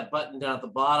to hit that button down at the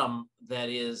bottom that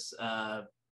is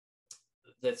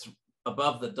that's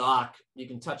above the dock. You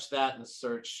can touch that and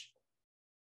search.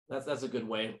 That's a good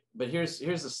way. But here's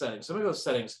the settings. So I'm gonna go to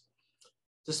settings.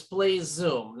 Display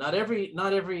zoom. Not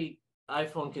every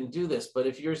iPhone can do this, but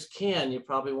if yours can, you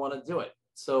probably want to do it.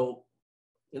 So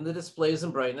in the displays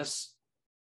and brightness,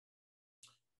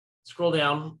 scroll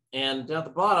down, and down at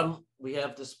the bottom we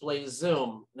have display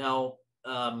zoom. Now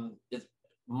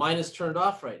mine is turned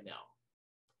off right now.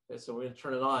 Okay, so we're going to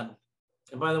turn it on.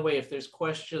 And by the way, if there's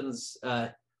questions,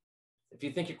 if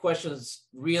you think your question's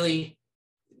really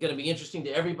going to be interesting to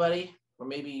everybody, or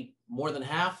maybe more than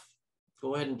half,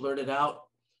 go ahead and blurt it out.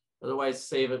 Otherwise,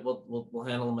 save it. We'll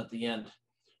handle them at the end.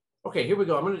 Okay, here we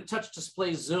go. I'm going to touch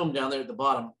display zoom down there at the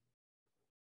bottom.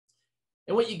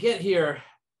 And what you get here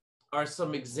are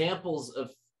some examples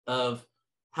of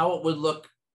how it would look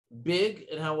big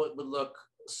and how it would look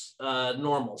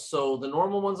normal. So the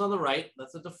normal one's on the right.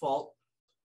 That's the default.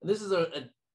 And this is a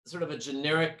sort of a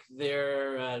generic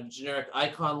generic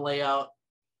icon layout.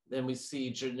 Then we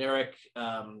see generic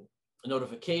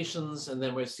notifications, and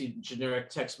then we see generic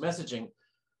text messaging.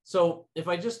 So if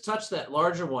I just touch that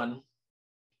larger one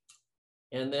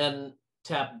and then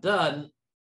tap done,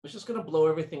 it's just going to blow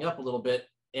everything up a little bit.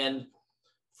 And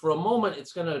for a moment,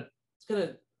 it's going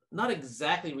to not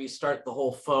exactly restart the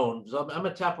whole phone. So I'm going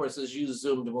to tap where it says use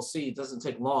zoomed, and we'll see it doesn't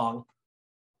take long.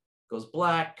 It goes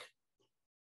black,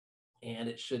 and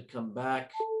it should come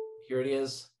back. Here it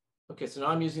is. Okay, so now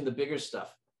I'm using the bigger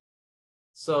stuff.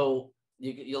 So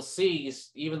you'll see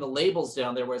even the labels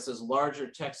down there where it says larger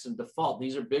text and default.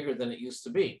 These are bigger than it used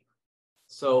to be.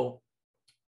 So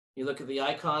you look at the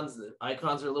icons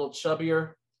are a little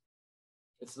chubbier.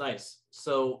 It's nice.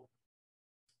 So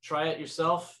try it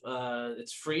yourself.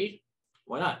 It's free.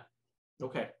 Why not?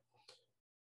 Okay.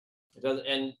 It does,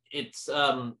 and it's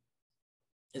not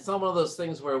one of those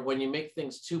things where when you make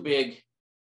things too big,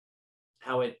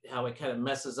 how it kind of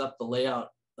messes up the layout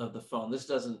of the phone. This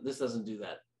doesn't do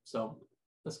that. So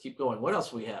let's keep going. What else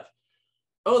do we have?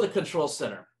 Oh, the control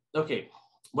center. Okay.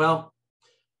 Well,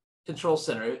 control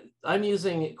center. I'm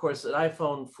using, of course, an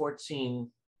iPhone 14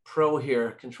 Pro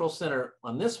here. Control center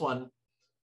on this one,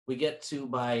 we get to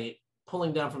by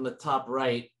pulling down from the top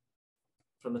right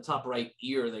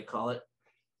ear, they call it.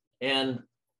 And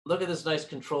look at this nice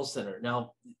control center.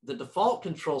 Now, the default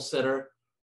control center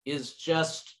is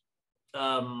just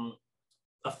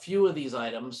a few of these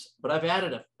items, but I've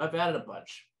added a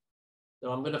bunch.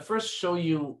 So I'm going to first show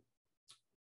you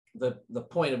the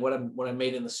point of what I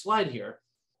made in the slide here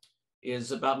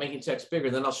is about making text bigger.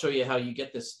 Then I'll show you how you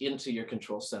get this into your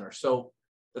control center. So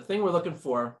the thing we're looking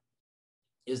for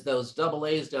is those double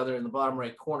A's down there in the bottom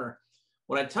right corner.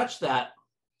 When I touch that,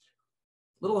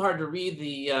 a little hard to read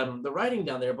the writing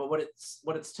down there, but what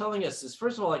it's telling us is,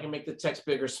 first of all, I can make the text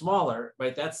bigger, smaller,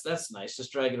 right? That's nice,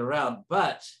 just drag it around.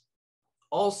 But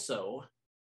also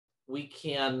we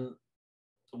can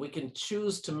we can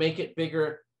choose to make it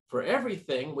bigger for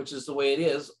everything, which is the way it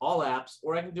is, all apps,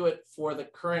 or I can do it for the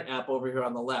current app over here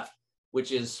on the left,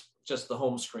 which is just the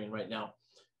home screen right now.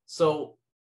 So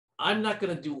I'm not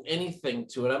going to do anything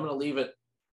to it. I'm going to leave it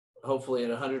hopefully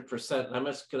at 100%. And I'm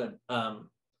just going to, I'm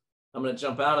going to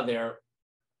jump out of there.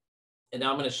 And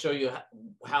now I'm going to show you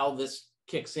how this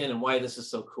kicks in and why this is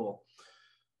so cool.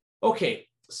 Okay,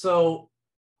 so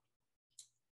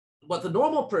what the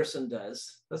normal person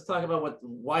does, let's talk about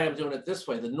why I'm doing it this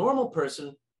way. The normal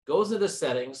person goes into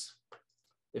settings,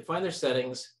 they find their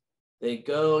settings, they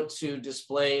go to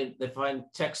display, they find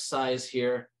text size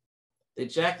here, they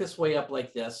jack this way up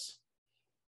like this,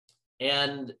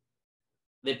 and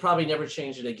they probably never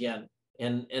change it again.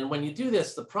 And when you do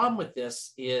this, the problem with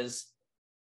this is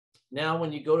now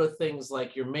when you go to things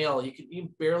like your mail, you can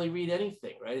barely read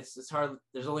anything, right? It's hard.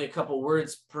 There's only a couple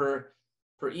words per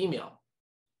email.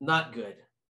 Not good,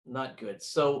 not good.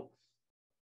 So,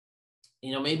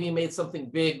 you know, maybe you made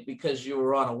something big because you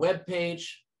were on a web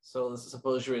page. So let's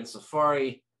suppose you're in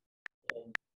Safari,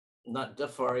 not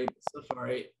Dafari, but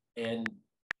Safari, and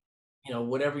you know,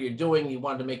 whatever you're doing, you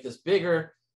wanted to make this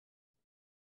bigger.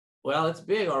 Well, it's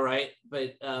big, all right,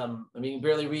 but I mean, you can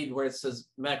barely read where it says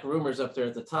Mac Rumors up there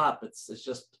at the top. It's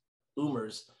just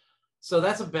Oomers. So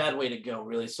that's a bad way to go,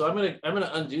 really. So I'm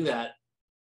gonna undo that.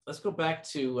 Let's go back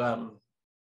to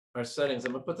our settings.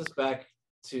 I'm gonna put this back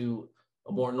to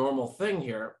a more normal thing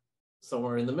here,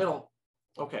 somewhere in the middle.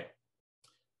 Okay,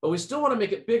 but we still want to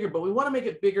make it bigger, but we want to make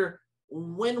it bigger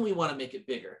when we want to make it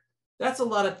bigger. That's a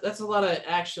lot of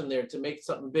action there to make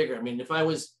something bigger. I mean, if I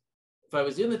was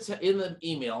in the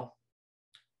email,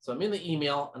 so I'm in the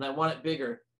email and I want it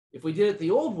bigger. If we did it the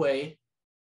old way,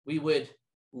 we would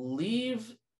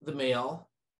leave the mail,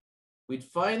 we'd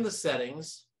find the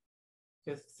settings.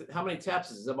 How many taps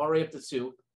is this? I'm already up to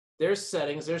 2. There's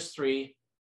settings, there's 3,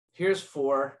 here's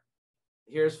 4,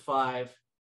 here's 5.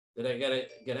 Then I gotta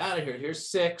get out of here. Here's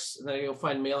 6, and then I go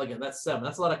find mail again. That's 7.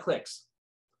 That's a lot of clicks.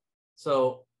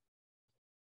 So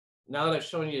now that I've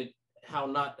shown you how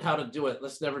to do it,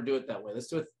 let's never do it that way. Let's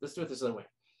do it this other way.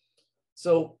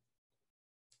 So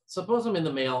suppose I'm in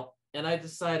the mail and I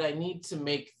decide I need to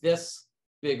make this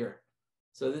bigger.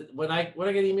 So when I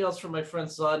get emails from my friend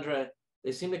Sandra,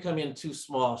 they seem to come in too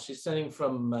small. She's sending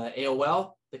from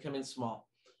AOL, they come in small.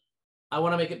 I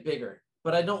want to make it bigger,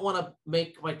 but I don't want to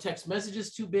make my text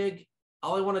messages too big.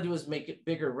 All I want to do is make it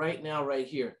bigger right now, right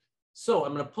here. So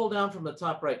I'm going to pull down from the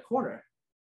top right corner,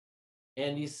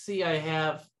 and you see I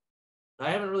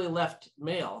haven't really left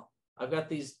mail. I've got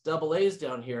these double A's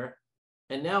down here,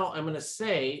 and now I'm going to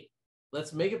say,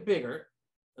 let's make it bigger,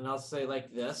 and I'll say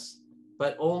like this,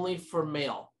 but only for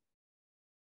mail.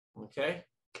 Okay.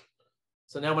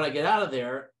 So now when I get out of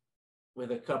there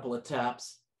with a couple of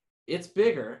taps, it's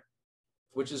bigger,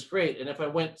 which is great. And if I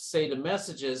went, say, to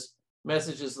messages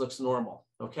looks normal.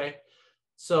 Okay.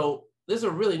 So this is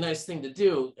a really nice thing to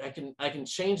do. I can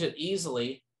change it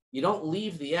easily. You don't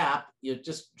leave the app. You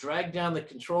just drag down the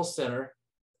control center,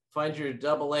 find your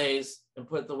double A's and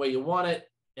put it the way you want it,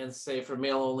 and say for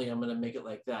mail only, I'm going to make it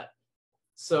like that.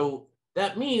 So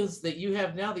that means that you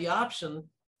have now the option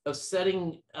of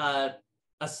setting a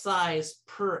size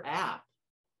per app,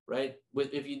 right?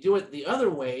 If you do it the other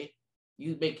way,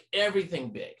 you make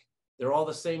everything big. They're all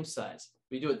the same size.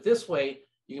 If you do it this way,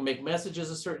 you can make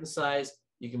messages a certain size.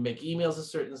 You can make emails a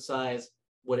certain size,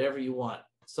 whatever you want.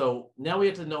 So now we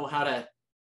have to know how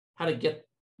to get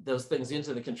those things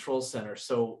into the control center.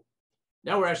 So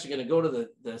now we're actually going to go to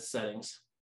the settings.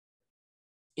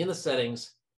 In the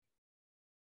settings,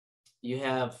 you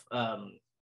have,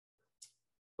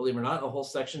 believe it or not, a whole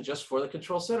section just for the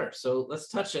control center. So let's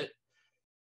touch it.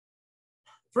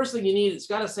 First thing you need, it's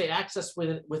got to say access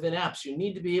within apps. You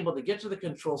need to be able to get to the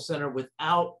control center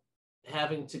without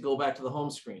having to go back to the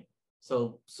home screen.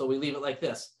 So we leave it like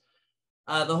this.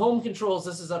 The home controls,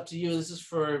 this is up to you. This is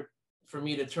for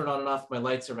me to turn on and off my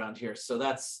lights around here. So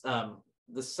that's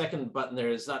the second button there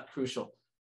is not crucial.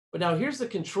 But now here's the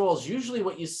controls. Usually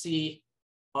what you see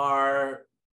are,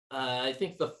 I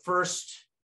think the first,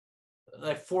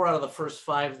 like 4 out of the first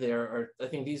 5 there are, I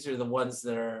think these are the ones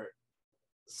that are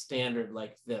standard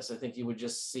like this. I think you would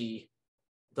just see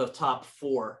the top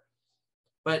 4.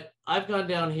 But I've gone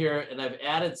down here and I've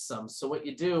added some. So what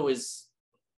you do is,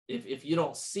 if you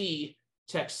don't see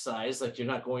text size, like you're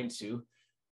not going to,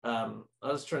 I'll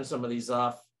just turn some of these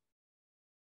off,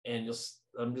 and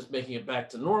I'm just making it back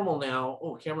to normal now.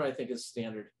 Oh, camera I think is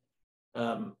standard.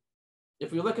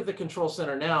 If we look at the control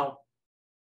center now,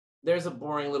 there's a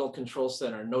boring little control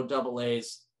center, no double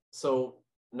A's. So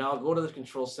now I'll go to the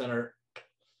control center,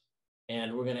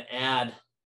 and we're going to add,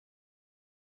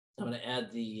 I'm going to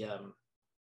add the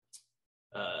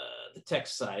the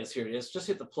text size. Here it is. Just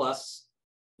hit the plus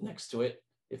next to it.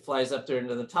 It flies up there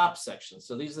into the top section.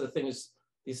 So these are the things,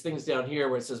 these things down here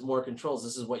where it says more controls.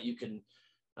 This is what you can,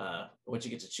 what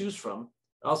you get to choose from.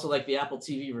 Also, like the Apple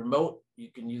TV remote, you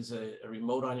can use a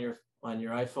remote on your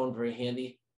iPhone, very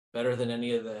handy, better than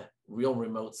any of the real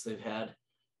remotes they've had.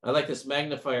 I like this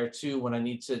magnifier too when I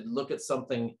need to look at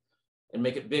something and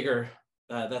make it bigger.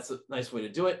 That's a nice way to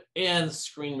do it. And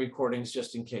screen recordings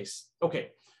just in case. Okay,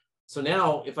 so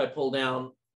now if I pull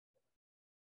down,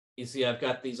 you see I've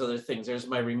got these other things. There's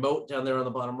my remote down there on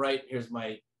the bottom right. Here's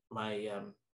my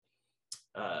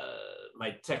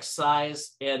text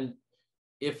size. And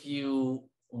if you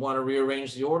want to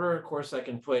rearrange the order, of course, I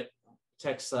can put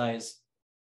text size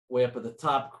way up at the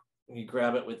top. You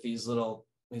grab it with these little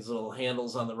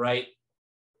handles on the right.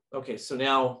 Okay, so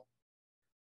now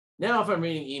if I'm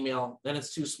reading email, then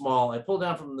it's too small. I pull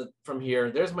down from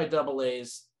here. There's my double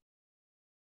A's.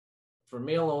 For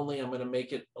mail only, I'm going to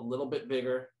make it a little bit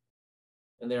bigger.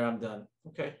 And there I'm done.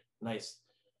 Okay, nice.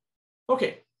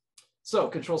 Okay, so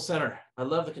control center. I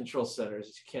love the control centers,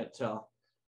 as you can't tell.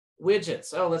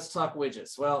 Widgets. Oh, let's talk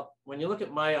widgets. Well, when you look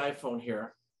at my iPhone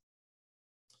here,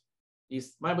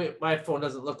 my iPhone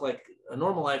doesn't look like a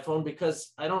normal iPhone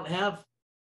because I don't have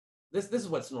this. This is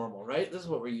what's normal, right? This is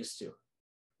what we're used to.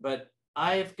 But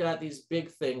I've got these big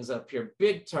things up here,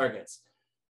 big targets.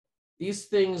 These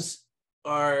things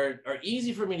are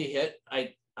easy for me to hit.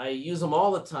 I use them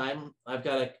all the time. I've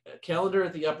got a calendar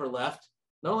at the upper left.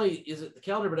 Not only is it the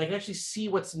calendar, but I can actually see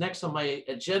what's next on my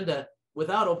agenda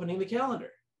without opening the calendar.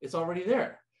 It's already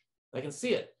there. I can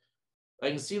see it. I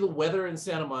can see the weather in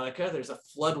Santa Monica. There's a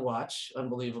flood watch,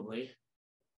 unbelievably.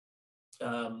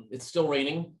 It's still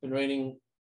raining. Been raining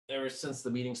ever since the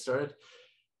meeting started.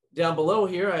 Down below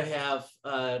here, I have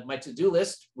my to-do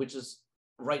list, which is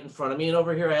right in front of me. And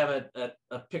over here, I have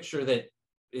a picture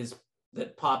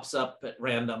that pops up at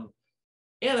random.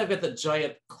 And I've got the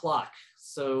giant clock.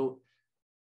 So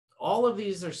all of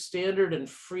these are standard and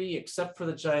free, except for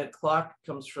the giant clock. It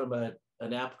comes from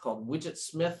an app called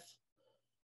Widgetsmith.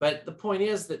 But the point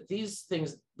is that these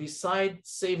things, besides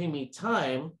saving me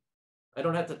time, I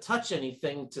don't have to touch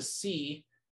anything to see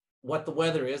what the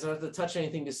weather is. I don't have to touch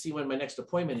anything to see when my next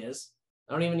appointment is.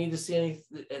 I don't even need to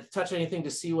touch anything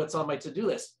to see what's on my to-do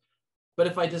list. But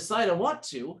if I decide I want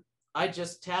to, I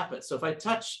just tap it. So if I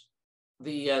touch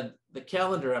the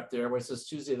calendar up there where it says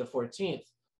Tuesday the 14th,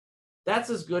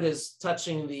 that's as good as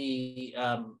touching the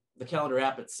calendar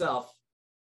app itself.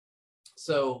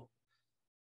 So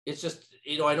it's just,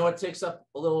 I know it takes up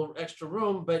a little extra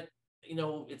room, but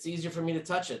it's easier for me to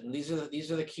touch it. And these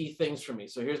are the key things for me.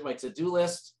 So here's my to-do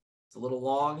list. It's a little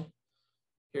long.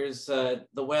 Here's the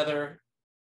weather.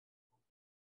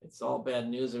 It's all bad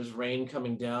news. There's rain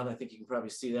coming down. I think you can probably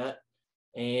see that.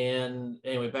 And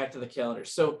anyway, back to the calendar.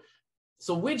 So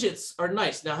widgets are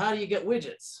nice. Now, how do you get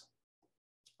widgets?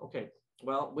 Okay,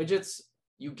 well, widgets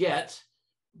you get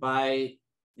by,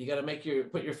 you got to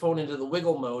put your phone into the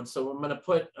wiggle mode. So I'm gonna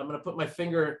put my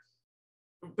finger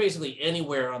basically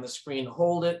anywhere on the screen,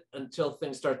 hold it until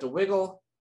things start to wiggle.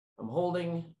 I'm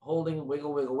holding,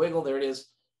 wiggle, wiggle, wiggle. There it is.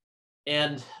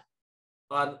 And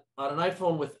on an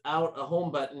iPhone without a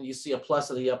home button, you see a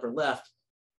plus in the upper left.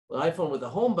 The iPhone with a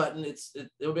home button,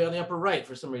 it'll be on the upper right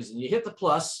for some reason. You hit the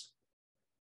plus,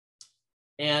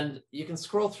 and you can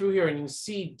scroll through here and you can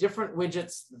see different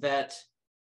widgets that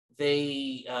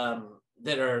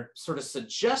that are sort of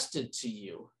suggested to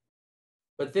you.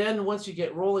 But then once you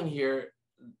get rolling here,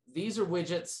 these are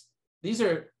widgets. These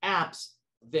are apps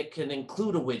that can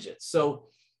include a widget. So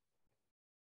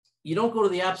you don't go to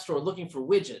the App Store looking for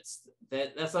widgets.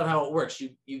 That's not how it works.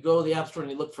 You go to the App Store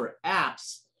and you look for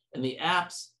apps, and the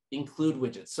apps include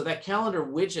widgets. So that calendar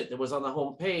widget that was on the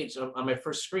home page on my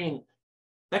first screen,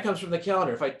 that comes from the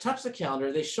calendar. If I touch the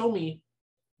calendar, they show me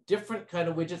different kind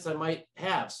of widgets I might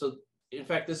have. So in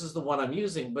fact, this is the one I'm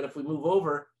using, but if we move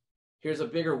over, here's a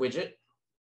bigger widget,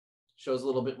 shows a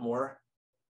little bit more.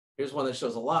 Here's one that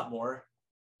shows a lot more.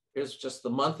 Here's just the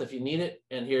month if you need it.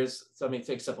 And here's something that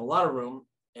takes up a lot of room.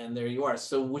 And there you are.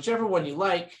 So whichever one you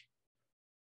like,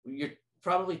 you're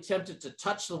probably tempted to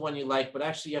touch the one you like, but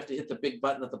actually you have to hit the big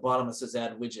button at the bottom that says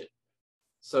add widget.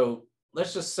 So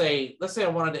let's say I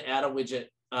wanted to add a widget.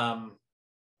 I'm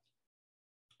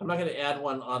not going to add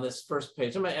one on this first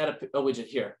page. I'm going to add a widget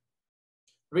here.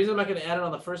 The reason I'm not going to add it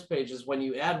on the first page is when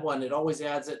you add one, it always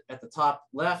adds it at the top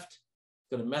left.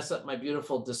 It's going to mess up my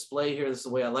beautiful display here. This is the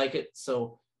way I like it.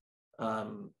 So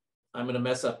I'm going to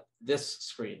mess up this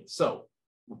screen. So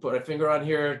we'll put our finger on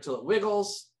here until it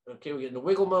wiggles. Okay, we get into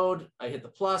wiggle mode. I hit the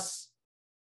plus,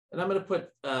 and I'm going to put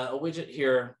a widget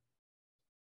here.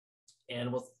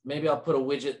 and maybe I'll put a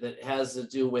widget that has to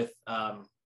do with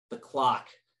the clock.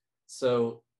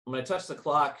 So when I touch the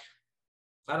clock,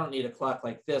 I don't need a clock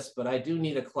like this, but I do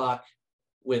need a clock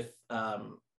with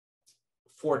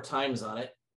 4 times on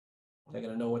it. I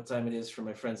gotta know what time it is for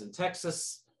my friends in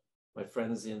Texas, my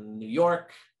friends in New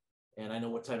York, and I know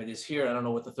what time it is here. I don't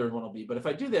know what the third one will be, but if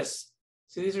I do this,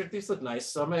 see, these look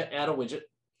nice. So I'm gonna add a widget,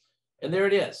 and there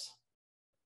it is.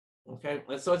 Okay,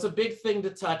 and so it's a big thing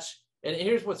to touch. And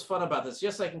here's what's fun about this.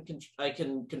 Yes, I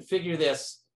can configure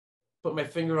this, put my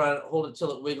finger on it, hold it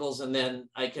till it wiggles, and then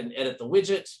I can edit the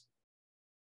widget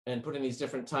and put in these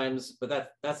different times.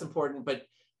 But that's important. But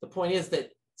the point is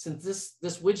that since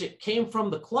this widget came from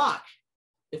the clock,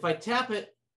 if I tap it,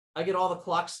 I get all the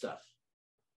clock stuff.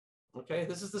 Okay,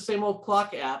 this is the same old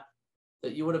clock app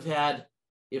that you would have had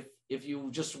if you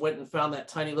just went and found that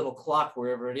tiny little clock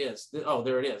wherever it is. Oh,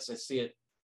 there it is. I see it.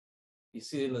 You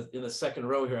see it in the second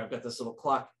row here. I've got this little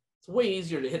clock. It's way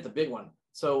easier to hit the big one.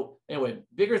 So anyway,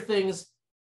 bigger things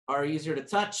are easier to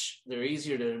touch. They're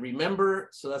easier to remember.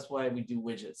 So that's why we do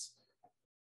widgets.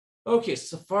 Okay,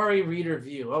 Safari Reader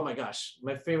View. Oh my gosh,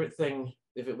 my favorite thing.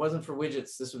 If it wasn't for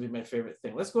widgets, this would be my favorite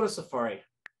thing. Let's go to Safari.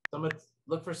 I'm gonna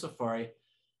look for Safari.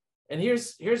 And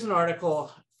here's an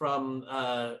article from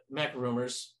Mac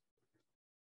Rumors.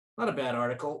 Not a bad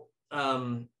article,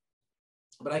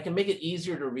 but I can make it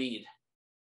easier to read.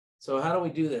 So how do we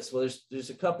do this? Well, there's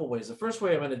a couple ways. The first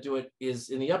way I'm going to do it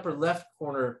is in the upper left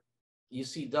corner, you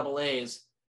see double A's.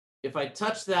 If I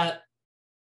touch that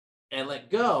and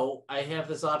let go, I have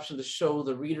this option to show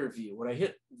the reader view. When I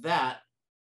hit that,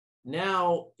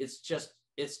 now it's just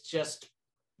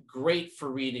great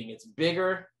for reading. It's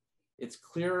bigger, it's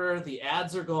clearer, the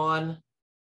ads are gone.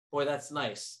 Boy, that's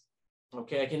nice.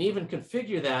 Okay, I can even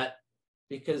configure that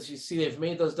because you see they've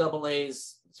made those double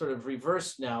A's sort of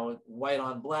reversed now, white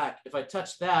on black. If I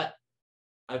touch that,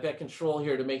 I've got control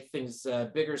here to make things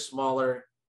bigger, smaller.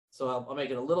 So I'll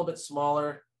make it a little bit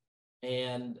smaller,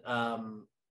 and I'll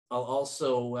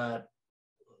also,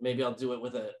 maybe I'll do it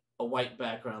with a white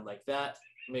background like that,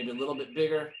 maybe a little bit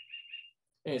bigger.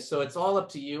 Okay, so it's all up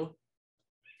to you,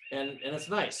 and it's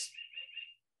nice.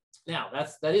 Now,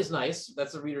 that is nice.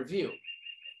 That's a reader view.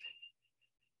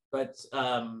 But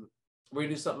we're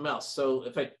gonna do something else. So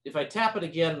if I tap it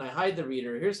again and I hide the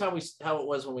reader, here's how it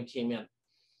was when we came in.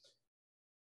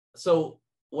 So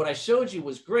what I showed you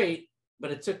was great,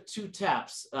 but it took 2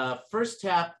 taps. First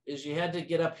tap is you had to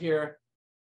get up here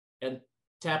and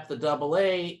tap the double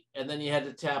A, and then you had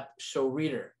to tap show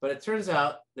reader. But it turns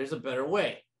out there's a better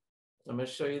way. I'm gonna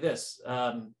show you this.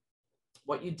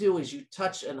 What you do is you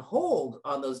touch and hold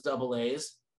on those double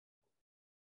A's,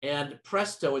 and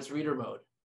presto, it's reader mode.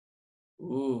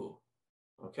 Ooh.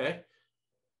 Okay.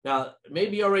 Now,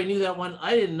 maybe you already knew that one.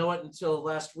 I didn't know it until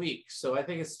last week. So I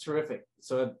think it's terrific.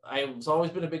 So I've always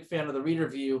been a big fan of the reader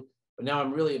view, but now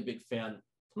I'm really a big fan.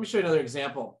 Let me show you another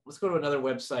example. Let's go to another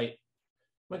website.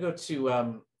 I'm going to go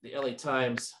to the LA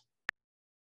Times.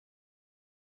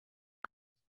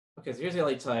 Okay, so here's the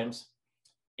LA Times.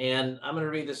 And I'm going to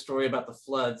read this story about the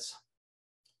floods.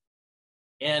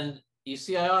 And you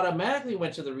see, I automatically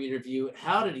went to the reader view.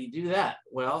 How did he do that?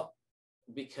 Well,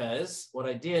 because what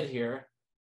I did here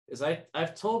is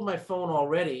I've told my phone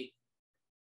already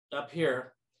up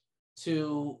here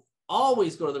to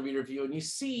always go to the reader view. And you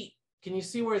see, can you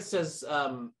see where it says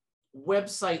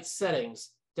website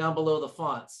settings down below the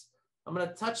fonts? I'm going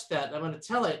to touch that and I'm going to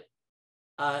tell it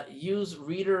use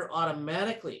reader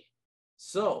automatically.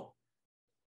 So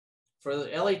for the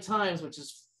LA Times, which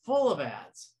is full of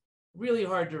ads, really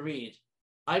hard to read,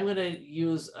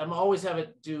 I'm always have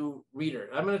it do reader.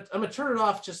 I'm gonna turn it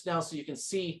off just now so you can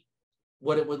see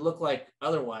what it would look like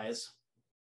otherwise.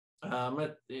 I'm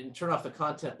gonna turn off the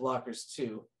content blockers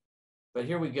too. But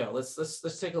here we go.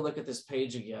 Let's take a look at this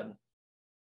page again.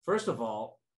 First of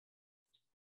all,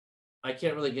 I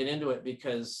can't really get into it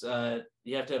because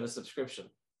you have to have a subscription.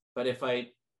 But if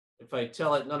I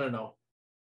tell it no,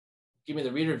 give me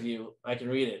the reader view, I can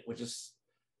read it, which is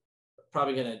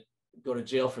probably gonna go to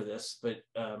jail for this, but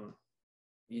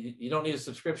you don't need a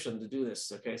subscription to do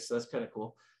this. Okay, so that's kind of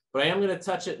cool. But I am going to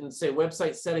touch it and say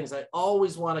website settings. I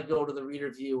always want to go to the reader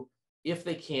view if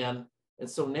they can. And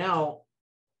so now,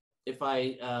 if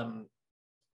I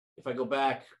go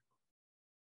back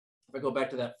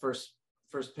to that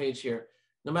first page here,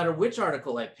 no matter which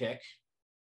article I pick,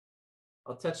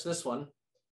 I'll touch this one,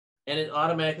 and it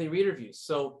automatically reader views.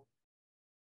 So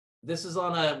this is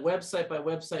on a website by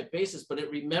website basis, but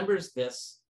it remembers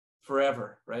this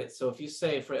forever, right? So if you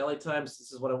say for LA Times,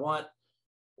 this is what I want,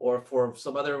 or for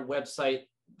some other website,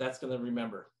 that's going to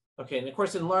remember. Okay, and of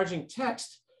course, enlarging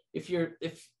text, if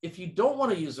you don't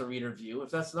want to use a reader view, if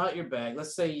that's not your bag,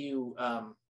 let's say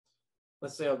I'll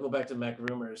go back to Mac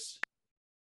Rumors.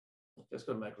 Let's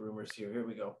go to Mac Rumors here. Here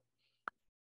we go.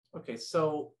 Okay,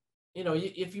 so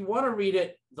if you want to read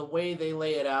it the way they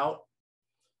lay it out,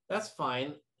 that's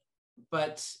fine.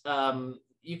 But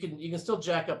you can still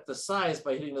jack up the size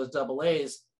by hitting those double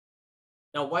A's.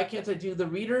 Now, why can't I do the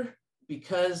reader?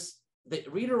 Because the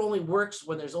reader only works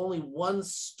when there's only one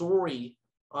story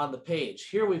on the page.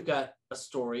 Here we've got a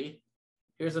story.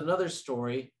 Here's another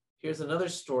story. Here's another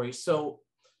story. So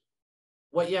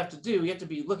what you have to do, you have to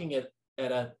be looking at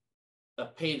a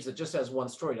page that just has one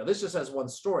story. Now, this just has one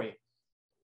story.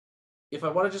 If I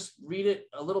want to just read it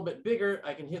a little bit bigger,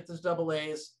 I can hit this double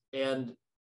A's and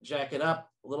jack it up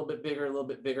a little bit bigger, a little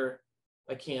bit bigger.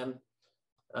 I can.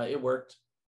 It worked.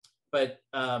 But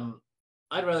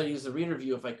I'd rather use the reader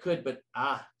view if I could. But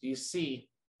do you see?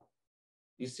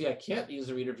 I can't use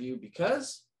the reader view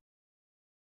because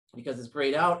it's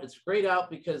grayed out. It's grayed out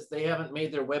because they haven't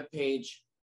made their web page,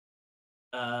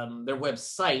 their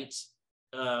website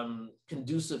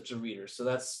conducive to readers. So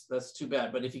that's too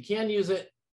bad. But if you can use it,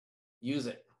 use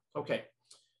it. Okay.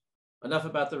 Enough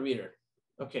about the reader.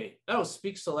 Okay. Oh,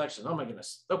 speak selection. Oh my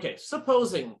goodness. Okay.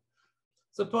 Supposing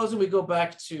we go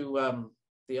back to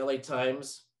the LA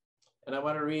Times, and I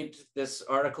want to read this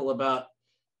article about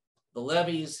the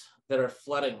levees that are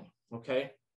flooding.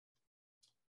 Okay.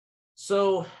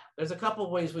 So there's a couple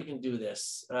of ways we can do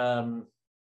this.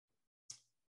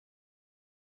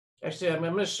 Actually, I'm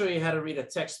going to show you how to read a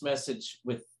text message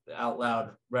out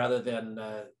loud rather than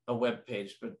a web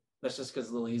page, but that's just because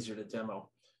it's a little easier to demo.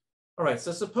 All right,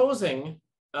 so supposing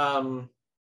I've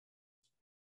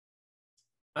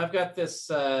got this,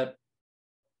 I've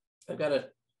got a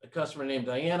customer named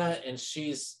Diana, and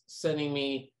she's sending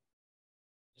me,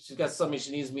 she's got something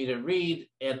she needs me to read,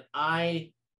 and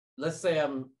let's say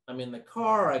I'm in the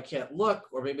car, I can't look,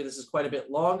 or maybe this is quite a bit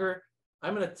longer.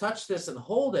 I'm going to touch this and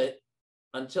hold it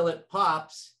until it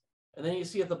pops, and then you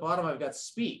see at the bottom I've got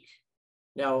speak.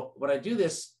 Now, when I do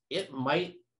this,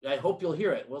 I hope you'll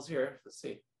hear it. We'll hear. Let's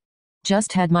see.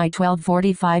 Just had my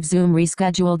 12:45 Zoom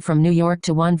rescheduled from New York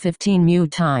to 1:15 MU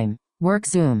time. Work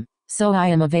Zoom. So I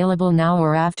am available now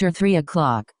or after 3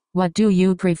 o'clock. What do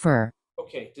you prefer?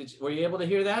 Okay, were you able to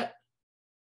hear that?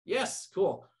 Yes,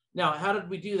 cool. Now, how did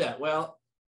we do that? Well,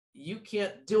 you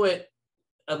can't do it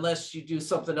unless you do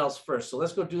something else first. So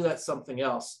let's go do that something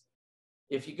else.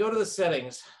 If you go to the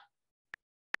settings,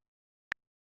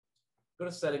 go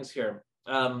to settings here.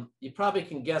 You probably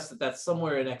can guess that that's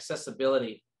somewhere in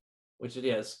accessibility, which it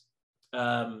is.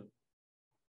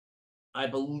 I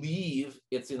believe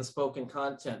it's in spoken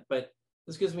content, but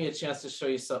this gives me a chance to show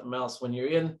you something else. When you're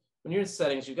in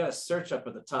settings, you've got a search up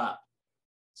at the top.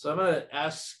 So I'm going to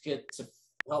ask it to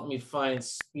help me find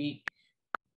speak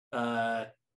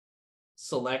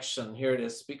selection. Here it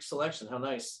is, speak selection. How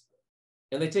nice.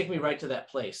 And they take me right to that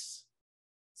place.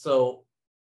 So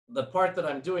the part that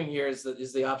I'm doing here is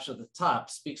the option at the top,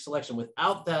 speak selection.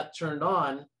 Without that turned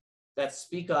on, that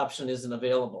speak option isn't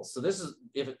available. So this is,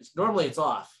 normally it's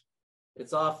off.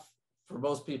 It's off for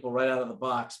most people right out of the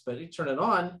box, but you turn it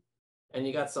on and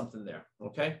you got something there,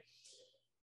 okay?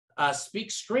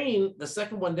 Speak screen, the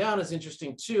second one down is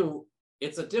interesting too.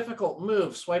 It's a difficult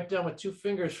move. Swipe down with 2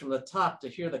 fingers from the top to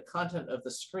hear the content of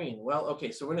the screen. Well,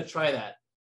 okay, so we're gonna try that.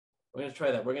 We're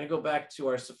going to go back to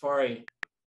our Safari.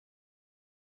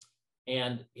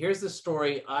 And here's the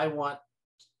story I want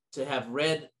to have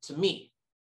read to me,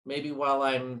 maybe while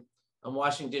I'm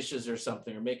washing dishes or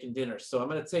something, or making dinner. So I'm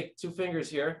going to take 2 fingers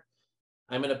here.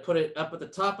 I'm going to put it up at the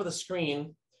top of the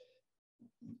screen,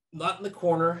 not in the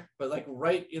corner, but like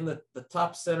right in the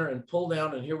top center, and pull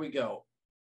down, and here we go.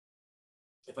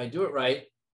 If I do it right,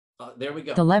 there we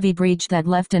go. The levee breach that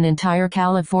left an entire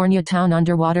California town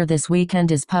underwater this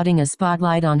weekend is putting a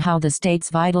spotlight on how the state's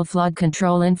vital flood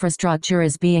control infrastructure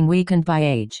is being weakened by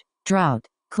age, drought,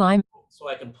 climate. So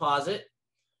I can pause it.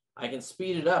 I can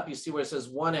speed it up. You see where it says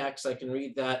 1x. I can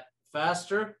read that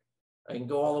faster. I can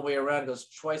go all the way around. It goes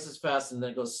twice as fast, and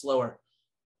then it goes slower.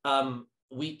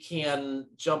 We can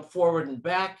jump forward and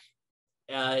back.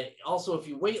 Also, if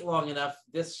you wait long enough,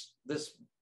 this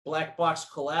black box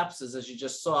collapses, as you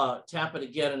just saw. Tap it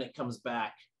again and it comes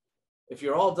back. If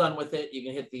you're all done with it, you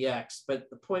can hit the X.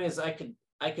 But the point is, I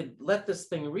could let this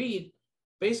thing read.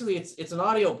 Basically, it's an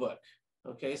audiobook.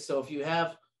 Okay, so if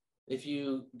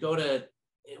you go to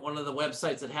one of the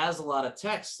websites that has a lot of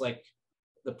text, like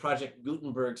the Project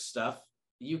Gutenberg stuff,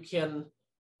 you can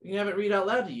have it read out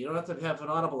loud to you. You don't have to have an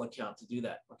Audible account to do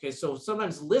that. Okay, so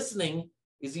sometimes listening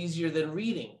is easier than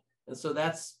reading, and so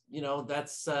that's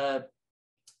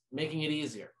making it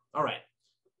easier. All right.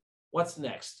 What's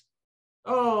next?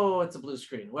 Oh, it's a blue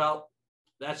screen. Well,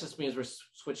 that just means we're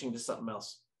switching to something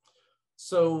else.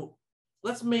 So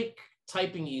let's make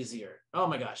typing easier. Oh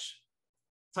my gosh,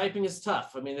 typing is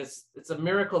tough. I mean, it's a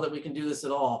miracle that we can do this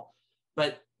at all.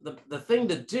 But the thing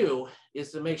to do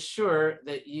is to make sure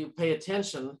that you pay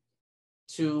attention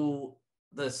to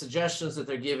the suggestions that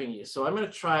they're giving you. So I'm going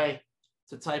to try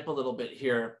to type a little bit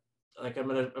here. Like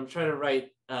I'm trying to write,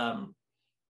 I'm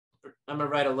going to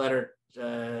write a letter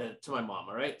to my mom.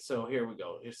 All right. So here we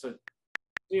go. So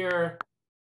here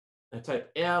I type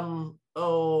M-O-M.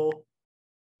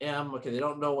 Okay. They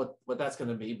don't know what that's going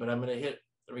to be, but I'm going to hit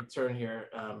return here.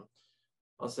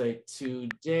 I'll say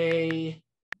today.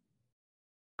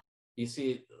 You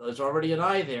see, there's already an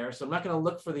I there. So I'm not going to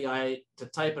look for the I to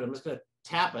type it. I'm just going to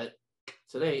tap it.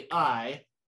 Today, I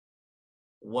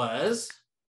was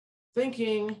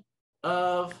thinking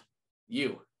of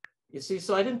you. You see,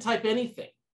 so I didn't type anything.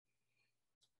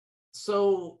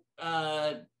 So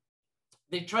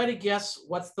they try to guess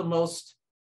what's the most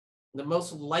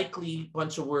likely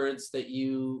bunch of words that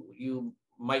you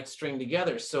might string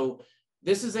together. So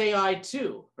this is AI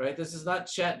too, right? This is not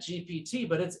ChatGPT,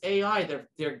 but it's AI.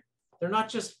 They're not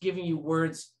just giving you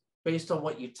words based on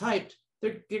what you typed.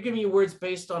 They're giving you words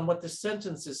based on what the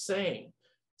sentence is saying.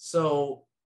 So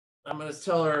I'm going to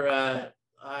tell her,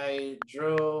 I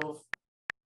drove.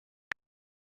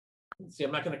 See,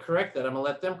 I'm not going to correct that. I'm going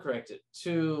to let them correct it.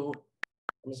 I'm going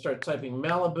to start typing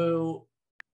Malibu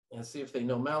and see if they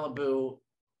know Malibu.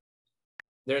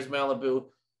 There's Malibu.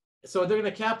 So they're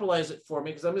going to capitalize it for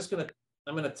me because I'm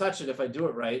going to touch it if I do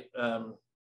it right.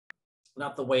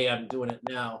 Not the way I'm doing it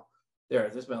now.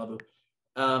 There's Malibu.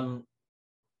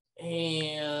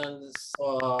 And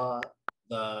saw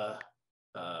the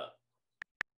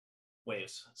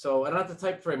waves. So I don't have to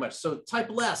type very much. So type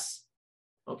less.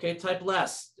 Okay, type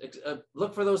less.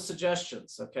 Look for those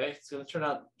suggestions. Okay, it's going to turn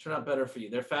out better for you.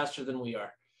 They're faster than we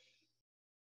are.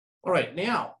 All right,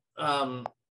 now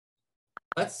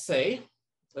let's say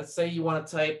you want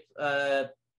to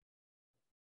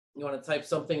type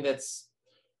something that's,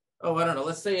 oh, I don't know.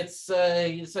 Let's say it's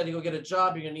you decide to go get a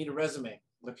job. You're going to need a resume.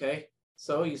 Okay.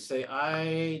 So you say,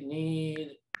 I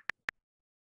need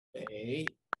you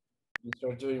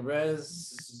start doing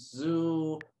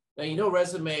resume. Now, you know,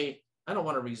 resume, I don't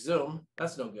want to resume.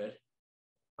 That's no good.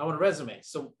 I want a resume.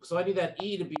 So I need that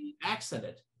E to be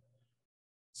accented.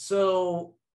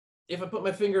 So if I put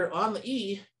my finger on the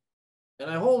E and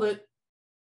I hold it,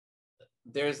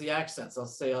 there's the accents. I'll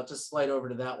just slide over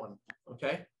to that one.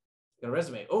 Okay. Got a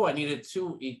resume. Oh, I needed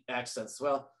 2 E accents.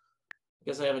 Well, I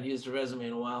guess I haven't used a resume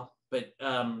in a while. But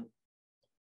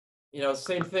you know,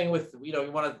 same thing with, you know,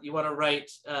 you want to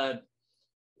write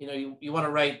you know, you want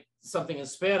to write something in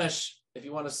Spanish. If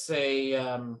you want to say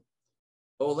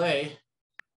ole,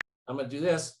 I'm going to do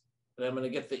this, and I'm going to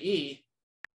get the E,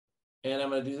 and I'm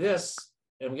going to do this,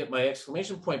 and get my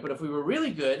exclamation point. But if we were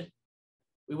really good,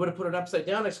 we would have put an upside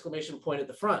down exclamation point at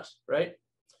the front, right?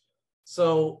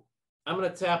 So I'm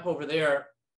going to tap over there,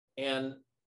 and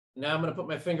now I'm going to put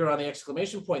my finger on the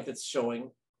exclamation point that's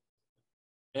showing.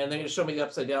 And they're going to show me the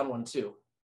upside down one too.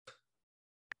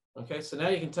 Okay, so now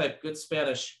you can type good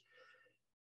Spanish,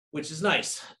 which is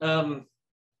nice.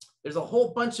 There's a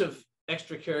whole bunch of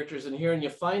extra characters in here, and you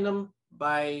find them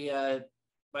by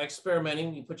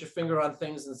experimenting. You put your finger on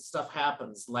things and stuff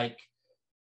happens. Like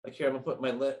here, I'm going to put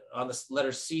my on the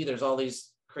letter C. There's all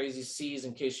these crazy C's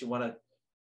in case you want to,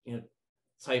 you know,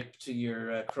 type to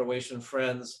your Croatian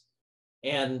friends.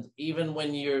 And even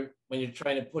when you're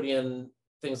trying to put in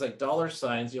things like dollar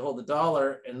signs, you hold the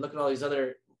dollar and look at all these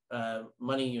other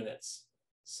money units.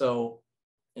 So,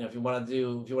 you know, if you want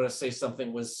to say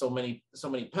something was so many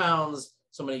pounds,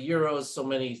 so many euros, so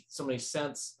many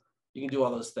cents, you can do all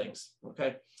those things.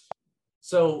 Okay.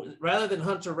 So rather than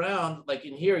hunt around, like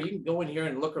in here, you can go in here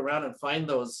and look around and find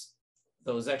those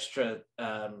extra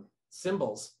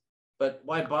symbols. But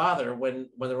why bother when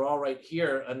they're all right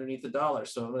here underneath the dollar?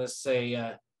 So I'm going to say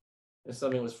if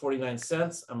something was 49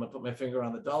 cents, I'm going to put my finger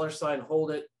on the dollar sign,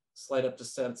 hold it, slide up to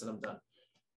cents, and I'm done.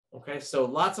 Okay, so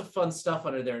lots of fun stuff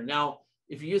under there. Now,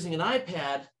 if you're using an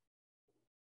iPad,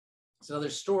 it's another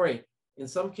story. In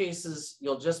some cases,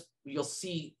 you'll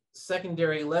see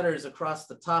secondary letters across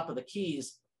the top of the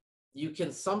keys. You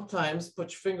can sometimes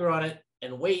put your finger on it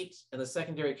and wait, and the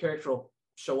secondary character will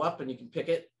show up and you can pick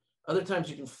it. Other times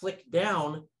you can flick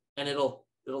down and it'll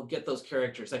get those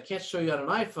characters. I can't show you on an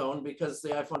iPhone because the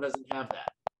iPhone doesn't have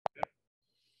that.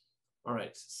 All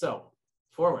right, so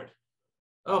forward.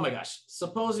 Oh my gosh,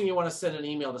 supposing you want to send an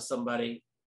email to somebody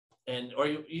or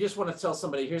you just want to tell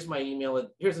somebody, here's my email,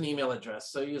 here's an email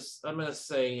address. So I'm going to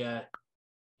say,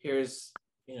 here's,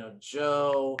 you know,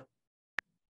 Joe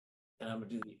and I'm gonna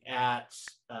do the at,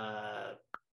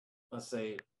 let's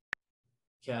say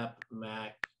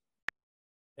CapMac.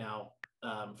 Now,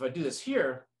 if I do this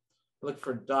here, look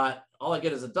for dot, all I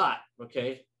get is a dot,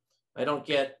 okay? I don't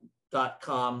get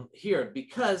 .com here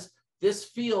because this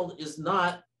field is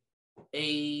not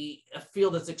a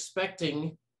field that's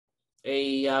expecting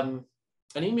a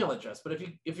an email address. But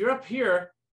if you're up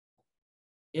here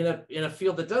in a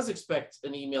field that does expect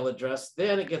an email address,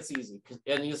 then it gets easy.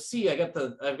 And you see, I've got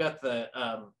the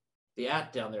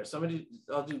at down there. So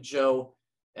I'll do Joe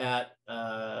at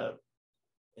I'll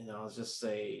just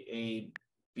say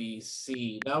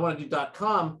ABC. Now I want to do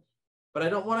 .com, but I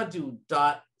don't want to do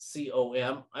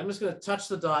 .com. I'm just going to touch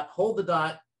the dot, hold the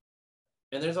dot,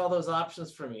 and there's all those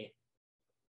options for me.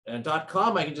 And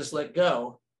 .com I can just let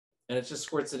go, and it just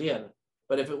squirts it in.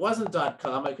 But if it wasn't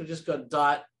 .com, I could just go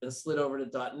dot and slid over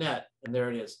to .net, and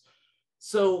there it is.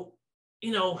 So,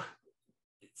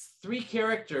 it's 3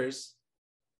 characters.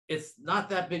 It's not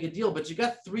that big a deal, but you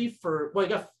got you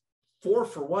got 4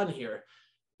 for 1 here.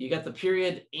 You got the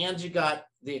period and you got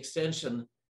the extension,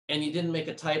 and you didn't make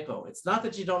a typo. It's not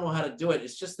that you don't know how to do it.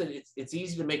 It's just that it's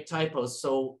easy to make typos.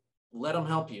 So let them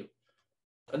help you.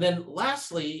 And then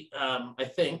lastly, I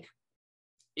think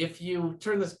if you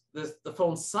turn the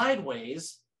phone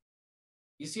sideways,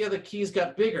 you see how the keys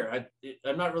got bigger.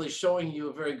 I'm not really showing you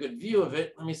a very good view of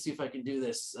it. Let me see if I can do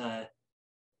this. I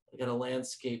got a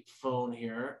landscape phone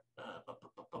here.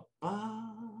 I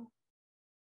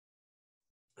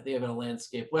think I'm in a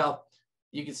landscape. Well,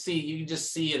 you can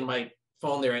just see in my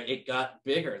phone there, it got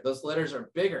bigger. Those letters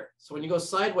are bigger. So when you go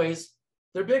sideways,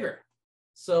 they're bigger.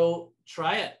 So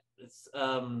try it. It's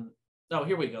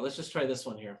here we go. Let's just try this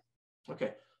one here.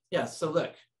 Okay. Yeah. So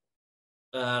look,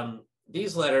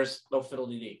 these letters, no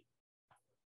fiddle-dee-dee.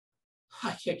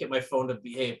 I can't get my phone to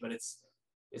behave, but it's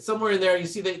somewhere in there. You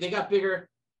see they got bigger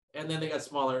and then they got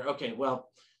smaller. Okay. Well,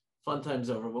 fun time's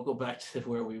over. We'll go back to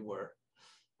where we were.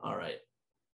 All right.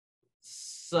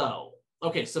 So,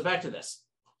 okay. So back to this.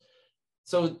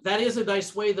 So that is a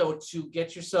nice way though to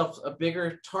get yourself a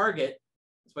bigger target.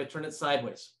 Is by turning it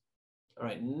sideways. All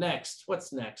right, next,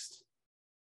 what's next?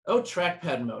 Oh,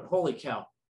 trackpad mode, holy cow.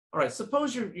 All right,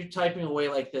 suppose you're typing away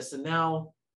like this, and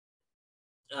now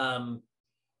I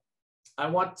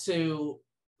wanted to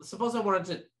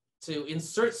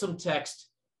insert some text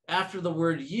after the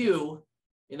word you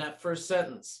in that first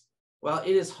sentence. Well,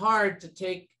 it is hard to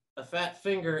take a fat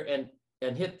finger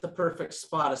and hit the perfect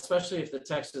spot, especially if the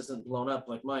text isn't blown up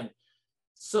like mine.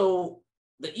 So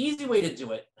the easy way to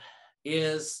do it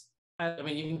is,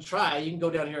 you can go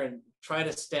down here and try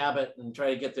to stab it and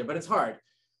try to get there, but it's hard.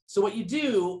 So what you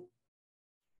do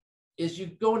is you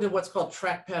go into what's called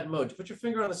trackpad mode. You put your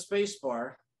finger on the space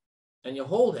bar and you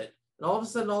hold it, and all of a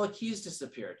sudden all the keys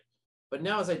disappeared. But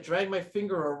now as I drag my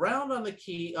finger around on the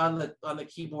key on the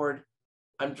keyboard,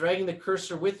 I'm dragging the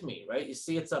cursor with me, right? You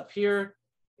see it's up here,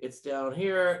 it's down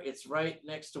here, it's right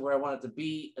next to where I want it to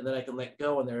be, and then I can let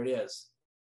go, and there it is.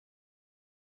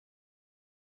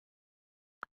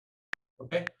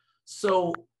 Okay,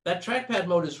 so that trackpad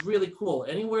mode is really cool.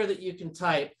 Anywhere that you can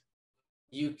type,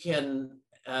 you can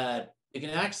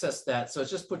access that. So it's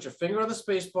just put your finger on the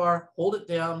space bar, hold it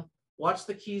down, watch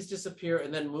the keys disappear,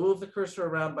 and then move the cursor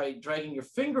around by dragging your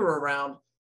finger around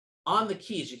on the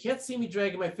keys. You can't see me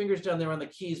dragging my fingers down there on the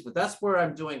keys, but that's where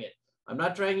I'm doing it. I'm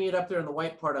not dragging it up there in the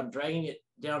white part. I'm dragging it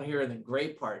down here in the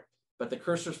gray part, but the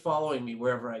cursor's following me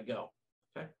wherever I go.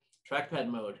 Okay, trackpad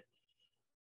mode.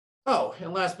 Oh,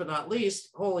 and last but not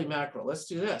least, holy mackerel, let's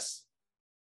do this.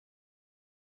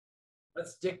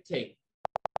 Let's dictate.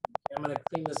 I'm going to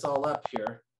clean this all up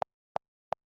here.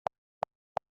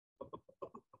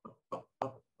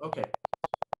 Okay,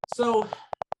 so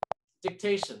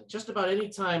dictation. Just about any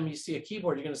time you see a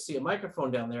keyboard, you're going to see a microphone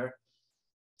down there.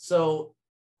 So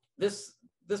this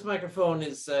microphone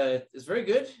is very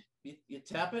good. You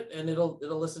tap it and it'll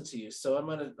listen to you. So I'm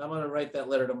gonna write that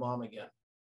letter to Mom again.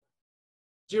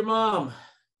 Dear Mom,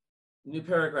 new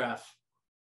paragraph.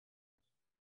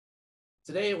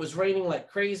 Today it was raining like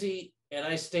crazy and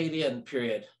I stayed in,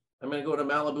 period. I'm going to go to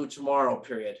Malibu tomorrow,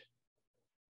 period.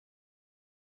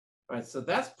 All right, so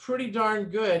that's pretty darn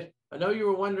good. I know you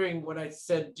were wondering when I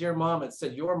said dear mom, it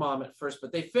said your mom at first,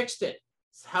 but they fixed it.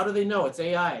 How do they know? It's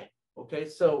AI. Okay,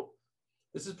 so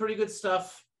this is pretty good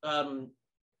stuff.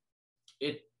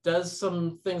 It does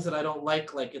some things that I don't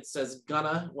like it says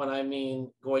gonna when I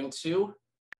mean going to.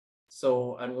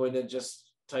 So I'm going to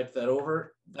just type that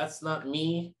over. That's not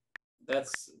me.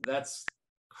 That's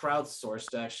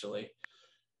crowdsourced actually.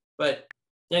 But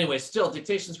anyway, still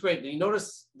dictation's great. You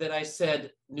notice that I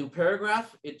said new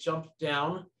paragraph, it jumped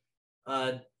down.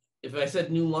 If I said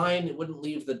new line, it wouldn't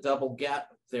leave the double gap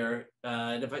there.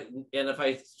 And if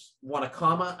I want a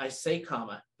comma, I say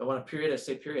comma. If I want a period, I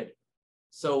say period.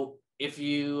 So if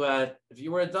you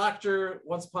were a doctor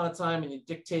once upon a time and you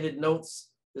dictated notes,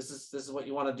 this is what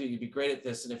you want to do. You'd be great at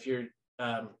this. And if you're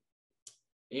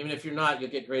even if you're not, you'll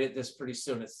get great at this pretty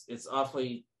soon. It's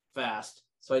awfully fast.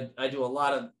 So I do a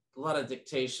lot of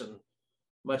dictation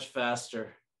much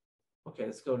faster. Okay,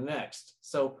 let's go next.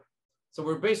 So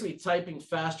we're basically typing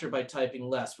faster by typing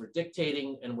less. We're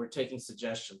dictating and we're taking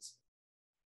suggestions.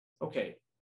 Okay,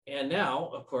 and now,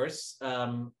 of course,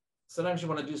 sometimes you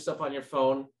want to do stuff on your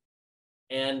phone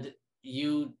and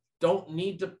you don't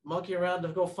need to monkey around to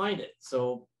go find it.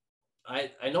 So I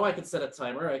know I could set a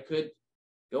timer. I could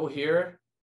go here.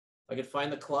 I could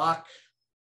find the clock.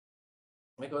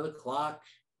 I go to the clock.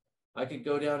 I could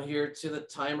go down here to the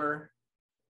timer.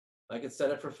 I could set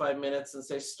it for 5 minutes and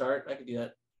say start. I could do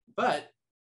that, but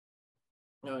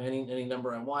you know, any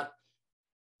number I want.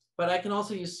 But I can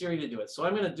also use Siri to do it. So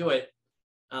I'm going to do it.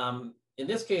 In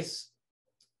this case,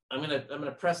 I'm going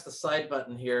to press the side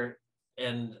button here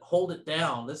and hold it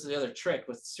down. This is the other trick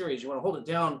with Siri. You want to hold it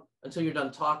down until you're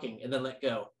done talking and then let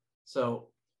go. So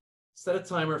set a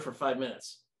timer for 5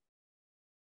 minutes.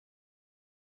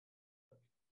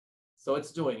 So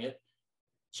it's doing it.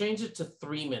 Change it to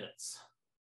 3 minutes.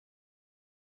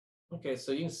 Okay,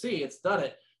 so you can see it's done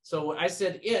it. So I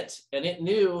said it, and it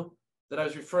knew that I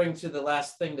was referring to the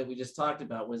last thing that we just talked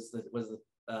about was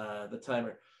the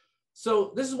timer.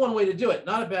 So this is one way to do it.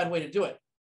 Not a bad way to do it.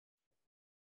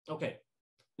 Okay,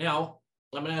 now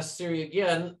I'm going to ask Siri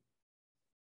again.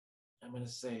 I'm going to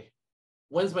say,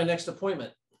 when's my next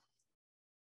appointment?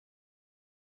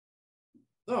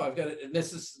 Oh, I've got it. And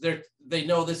this is they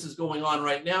know this is going on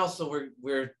right now. So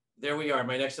we're there we are.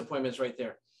 My next appointment is right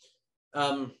there.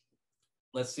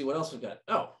 Let's see what else we've got.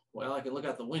 Oh, well, I can look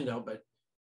out the window, but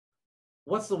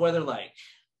what's the weather like?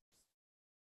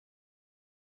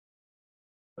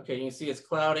 Okay, you can see it's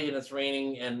cloudy and it's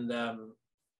raining, and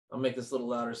I'll make this a little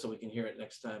louder so we can hear it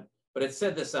next time. But it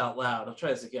said this out loud. I'll try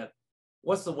this again.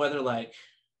 What's the weather like?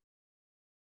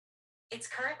 It's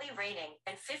currently raining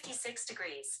and 56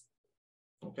 degrees.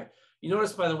 Okay. You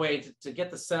notice, by the way, to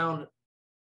get the sound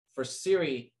for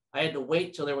Siri, I had to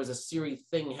wait till there was a Siri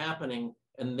thing happening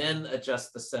and then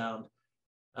adjust the sound.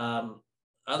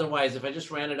 Otherwise, if I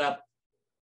just ran it up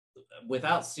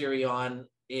without Siri on,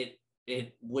 it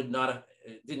would not have,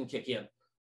 it didn't kick in.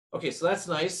 Okay, so that's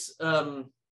nice.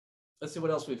 Let's see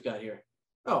what else we've got here.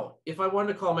 Oh, if I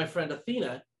wanted to call my friend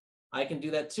Athena, I can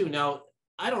do that too. Now,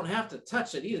 I don't have to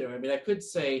touch it either. I mean, I could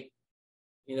say,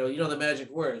 you know the magic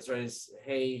words, right? It's,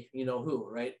 hey, you know who,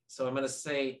 right? So I'm going to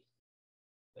say,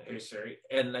 hey, Siri,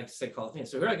 and I can say call Athena.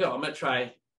 So here I go. I'm going to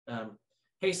try,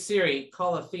 hey, Siri,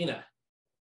 call Athena.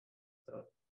 So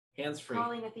hands free.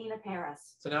 Calling Athena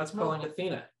Paris. So now it's calling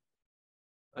Athena.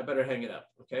 I better hang it up,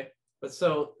 okay? But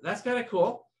so that's kind of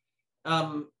cool.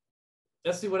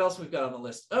 Let's see what else we've got on the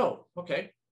list. Oh,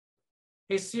 okay.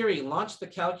 Hey, Siri, launch the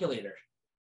calculator.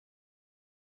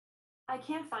 I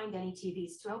can't find any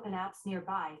TVs to open apps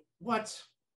nearby. What?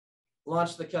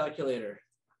 Launch the calculator.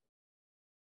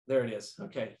 There it is.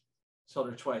 Okay. Told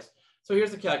her twice. So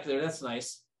here's the calculator. That's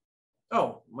nice.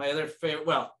 Oh, my other favorite.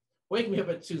 Well, wake me up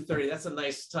at 2:30. That's a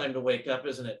nice time to wake up,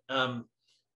 isn't it?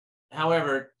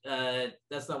 However,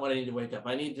 that's not what I need to wake up.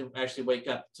 I need to actually wake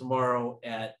up tomorrow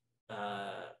at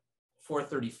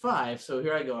 4:35. So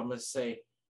here I go. I'm going to say,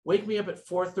 wake me up at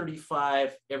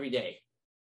 4:35 every day.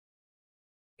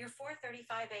 Your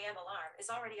 4:35 a.m. alarm is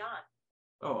already on.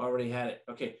 Oh, already had it.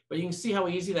 Okay, but you can see how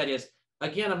easy that is.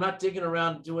 Again, I'm not digging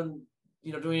around doing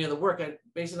any of the work. I'm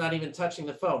basically not even touching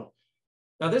the phone.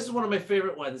 Now, this is one of my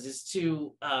favorite ones, is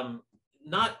to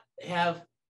not have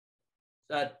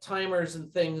timers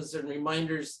and things and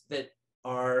reminders that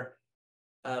are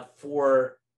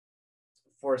for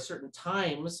certain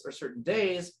times or certain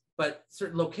days, but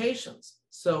certain locations.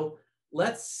 So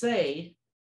let's say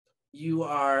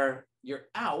you're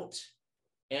out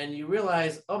and you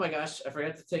realize, oh my gosh, I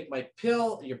forgot to take my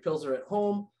pill. Your pills are at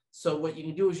home. So what you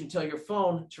can do is you can tell your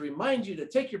phone to remind you to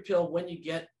take your pill when you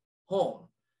get home.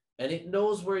 And it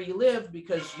knows where you live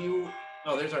because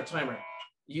oh, there's our timer.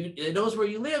 It knows where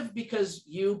you live because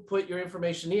you put your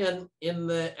information in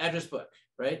the address book,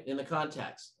 right? In the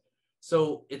contacts.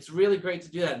 So it's really great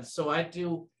to do that. And so I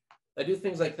do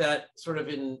things like that sort of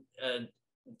in a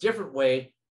different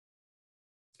way.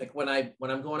 Like when I'm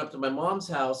going up to my mom's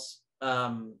house,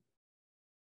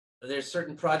 there's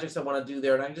certain projects I want to do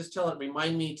there, and I can just tell it,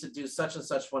 remind me to do such and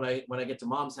such when I get to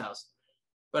mom's house.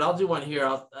 But I'll do one here.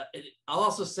 I'll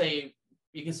also say,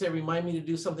 you can say, remind me to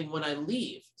do something when I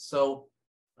leave. So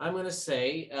I'm going to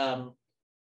say,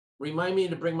 remind me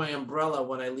to bring my umbrella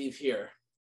when I leave here.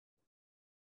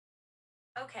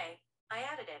 Okay, I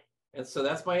added it. And so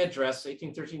that's my address,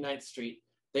 1813 9th Street.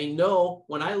 They know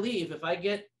when I leave, if I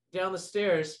get down the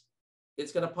stairs,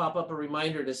 it's going to pop up a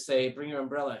reminder to say, bring your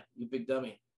umbrella, you big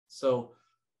dummy. So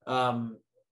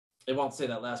it won't say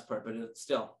that last part, but it's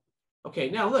still. Okay,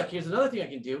 now look, here's another thing I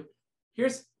can do.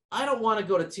 I don't want to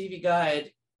go to TV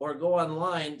Guide or go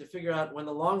online to figure out when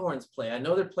the Longhorns play. I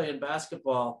know they're playing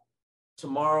basketball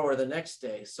tomorrow or the next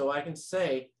day. So I can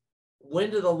say, when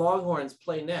do the Longhorns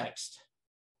play next?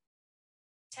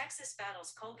 Texas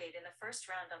battles Colgate in the first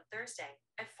round on Thursday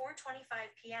at 4:25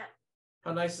 p.m.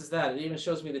 How nice is that? It even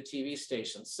shows me the TV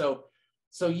station. So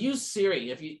use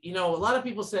Siri. If you know, a lot of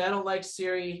people say, I don't like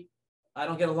Siri. I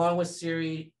don't get along with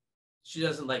Siri. She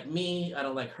doesn't like me. I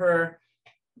don't like her.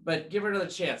 But give her another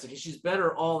chance because she's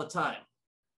better all the time.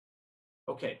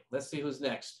 Okay, let's see who's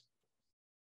next.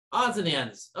 Odds and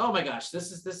ends. Oh my gosh,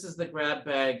 this is the grab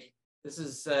bag. This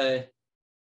is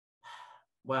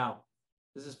wow.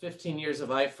 This is 15 years of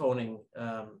iPhoning,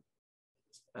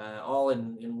 all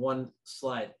in one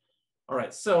slide. All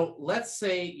right, so let's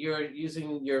say you're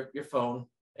using your phone,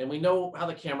 and we know how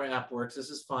the camera app works. This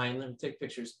is fine. Let me take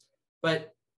pictures.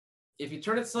 But if you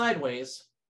turn it sideways,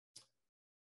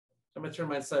 I'm going to turn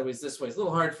mine sideways this way. It's a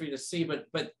little hard for you to see, but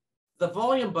the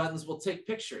volume buttons will take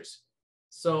pictures.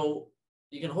 So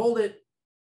you can hold it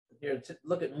here.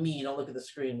 Look at me. Don't look at the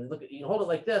screen. You can hold it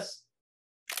like this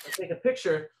and take a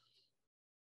picture.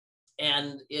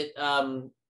 And it's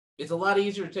a lot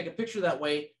easier to take a picture that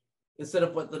way instead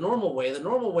of what the normal way. The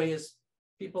normal way is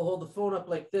people hold the phone up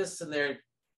like this and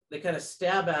they kind of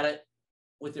stab at it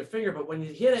with their finger. But when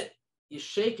you hit it, you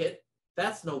shake it.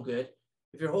 That's no good.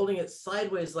 If you're holding it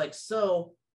sideways like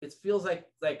so, it feels like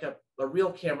a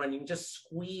real camera, and you can just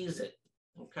squeeze it.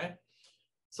 Okay,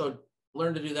 so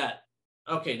learn to do that.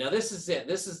 Okay, now this is it.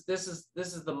 This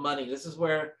is the money. This is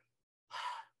where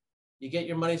you get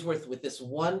your money's worth with this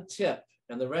one tip,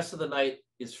 and the rest of the night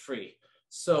is free.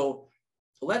 So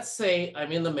let's say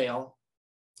I'm in the mail,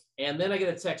 and then I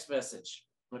get a text message.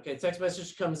 Okay, text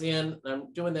message comes in.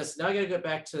 I'm doing this. Now I got to get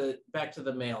back to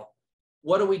the mail.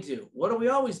 What do we do? What do we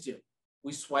always do?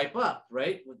 We swipe up,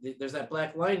 right? There's that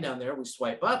black line down there. We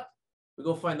swipe up. We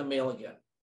go find the mail again.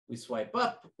 We swipe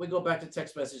up. We go back to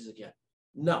text messages again.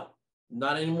 No,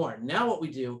 not anymore. Now what we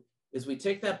do is we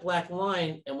take that black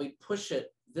line and we push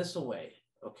it this way,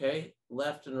 okay?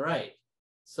 Left and right.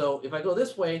 So if I go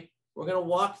this way, we're going to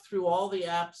walk through all the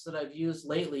apps that I've used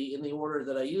lately in the order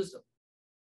that I use them.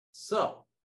 So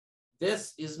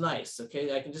this is nice,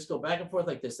 okay? I can just go back and forth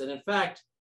like this. And in fact,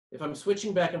 if I'm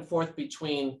switching back and forth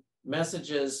between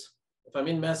messages, if I'm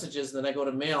in messages, then I go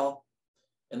to mail,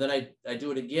 and then I do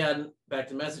it again, back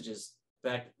to messages,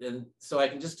 and so I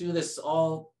can just do this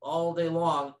all day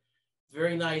long.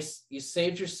 Very nice. You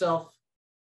saved yourself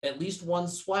at least one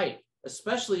swipe,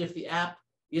 especially if the app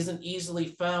isn't easily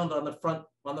found on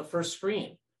the first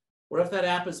screen. What if that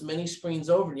app is many screens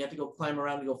over and you have to go climb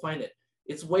around to go find it?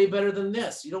 It's way better than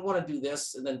this. You don't want to do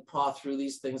this and then paw through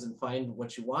these things and find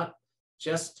what you want.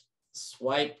 Just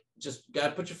swipe. Just got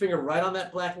to put your finger right on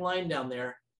that black line down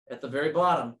there at the very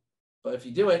bottom. But if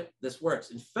you do it, this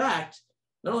works. In fact,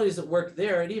 not only does it work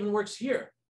there, it even works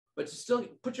here. But you still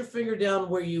put your finger down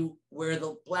where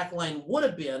the black line would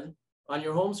have been on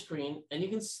your home screen, and you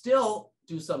can still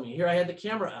do something. Here I had the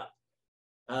camera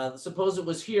up. Suppose it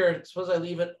was here. Suppose I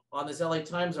leave it on this LA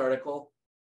Times article,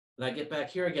 and I get back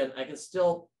here again. I can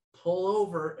still pull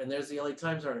over, and there's the LA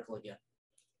Times article again.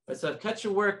 Right, so I've cut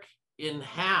your work in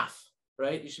half.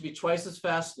 Right? You should be twice as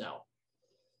fast now.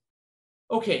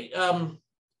 Okay,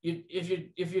 if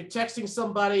you're texting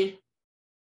somebody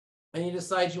and you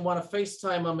decide you want to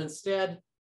FaceTime them instead,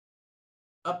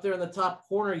 up there in the top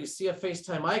corner, you see a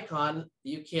FaceTime icon.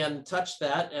 You can touch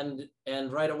that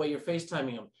and right away you're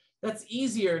FaceTiming them. That's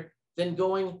easier than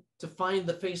going to find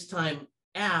the FaceTime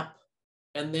app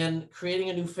and then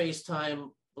creating a new FaceTime,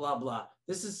 blah, blah.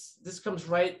 This comes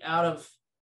right out of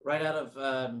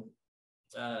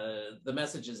the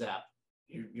Messages app.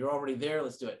 You're already there.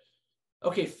 Let's do it.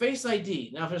 Okay, Face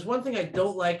ID. Now, if there's one thing I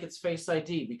don't like, it's Face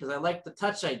ID because I like the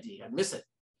Touch ID. I miss it.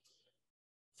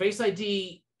 Face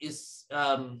ID is,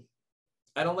 I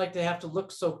don't like to have to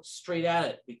look so straight at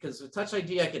it because with Touch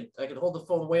ID, I could hold the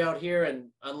phone way out here and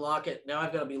unlock it. Now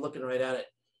I've got to be looking right at it.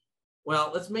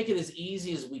 Well, let's make it as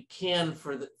easy as we can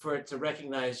for it to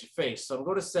recognize your face. So I'm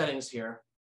going to go to settings here.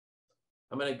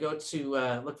 I'm going to go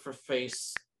to look for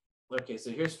face. Okay, so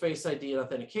here's Face ID and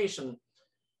authentication.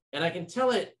 And I can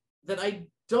tell it that I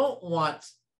don't want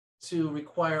to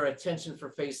require attention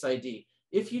for Face ID.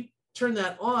 If you turn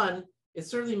that on, it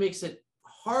certainly makes it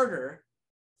harder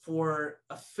for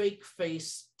a fake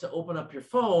face to open up your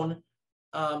phone.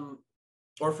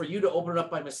 or for you to open it up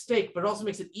by mistake, but it also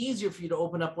makes it easier for you to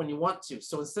open up when you want to.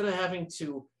 So instead of having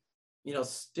to, you know,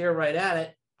 stare right at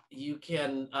it, you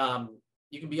can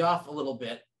be off a little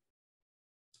bit.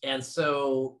 And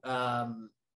so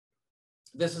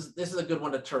this is a good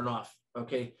one to turn off.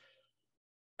 Okay.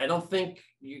 I don't think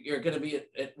you're going to be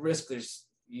at risk.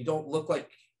 You don't look like,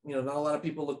 you know, not a lot of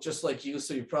people look just like you,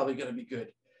 so you're probably going to be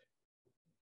good.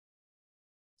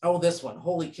 Oh, this one,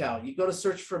 holy cow. You go to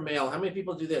search for mail. How many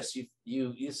people do this?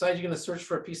 You decide you're going to search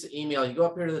for a piece of email. You go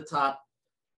up here to the top.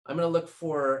 I'm going to look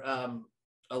for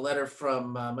a letter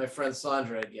from my friend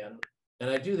Sandra again. And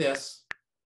I do this.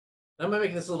 I'm going to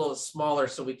make this a little smaller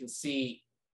so we can see.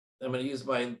 I'm going to use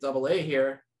my AA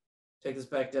here. Take this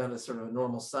back down to sort of a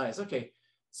normal size. Okay.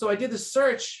 So I did the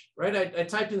search, right? I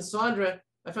typed in Sandra.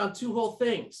 I found 2 whole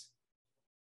things.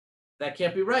 That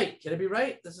can't be right. Can it be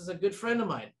right? This is a good friend of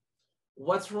mine.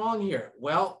 What's wrong here?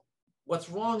 Well, what's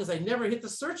wrong is I never hit the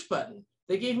search button.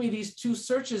 They gave me these 2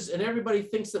 searches and everybody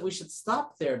thinks that we should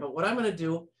stop there. But what I'm going to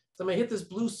do is I'm going to hit this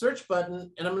blue search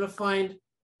button and I'm going to find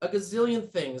a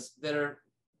gazillion things that are,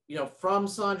 you know, from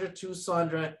Sandra to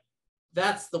Sandra.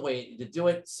 That's the way to do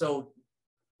it. So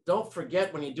don't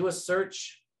forget when you do a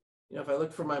search, you know, if I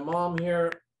look for my mom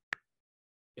here,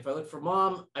 if I look for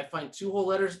mom, I find 2 whole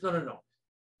letters. No.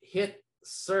 Hit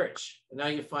search. And now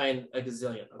you find a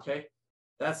gazillion. Okay.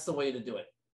 That's the way to do it.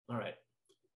 All right.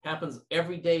 Happens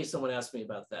every day. Someone asks me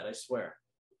about that. I swear.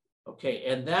 Okay.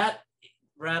 And that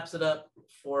wraps it up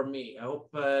for me. I hope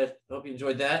you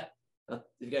enjoyed that. If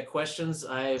you got questions,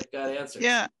 I've got answers.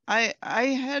 Yeah, I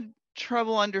had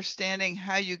trouble understanding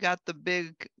how you got the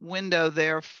big window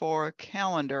there for a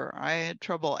calendar. I had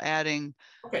trouble adding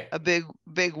a big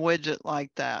widget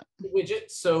like that. Widget.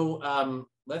 So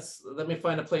let me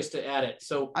find a place to add it.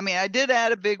 So I mean, I did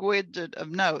add a big widget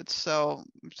of notes, so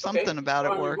something about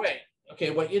it worked. Okay,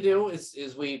 what you do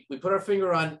is we put our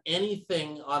finger on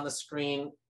anything on the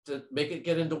screen to make it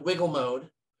get into wiggle mode.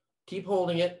 Keep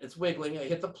holding it. It's wiggling. I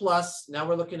hit the plus. Now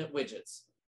we're looking at widgets.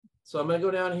 So I'm going to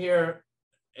go down here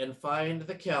and find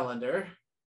the calendar.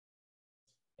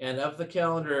 And of the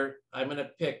calendar, I'm going to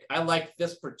pick, I like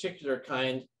this particular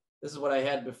kind. This is what I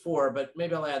had before, but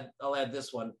maybe I'll add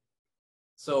this one.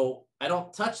 So I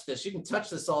don't touch this. You can touch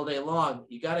this all day long.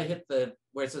 You got to hit the,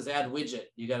 where it says add widget.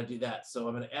 You got to do that. So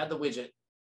I'm going to add the widget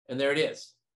and there it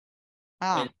is.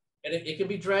 And it can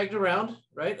be dragged around,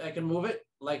 right? I can move it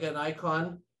like an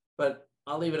icon, but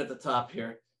I'll leave it at the top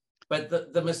here.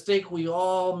 But the mistake we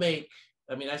all make,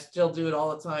 I mean, I still do it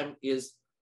all the time, is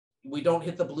we don't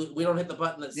hit the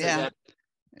button that says that.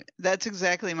 That's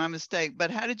exactly my mistake.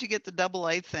 But how did you get the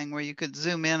AA thing where you could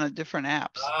zoom in on different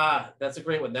apps? Ah, that's a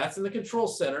great one. That's in the control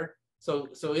center. So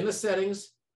in the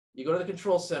settings, you go to the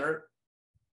control center,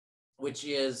 which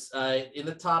is in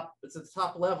the top, it's at the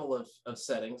top level of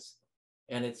settings.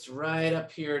 And it's right up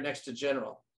here next to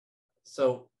general.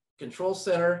 So control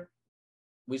center,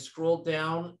 we scrolled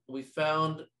down, we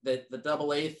found that the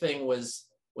AA thing was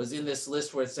in this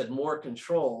list where it said more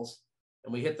controls,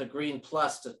 and we hit the green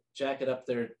plus to jack it up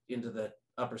there into the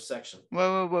upper section.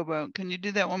 Whoa. Can you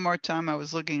do that one more time? I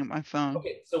was looking at my phone.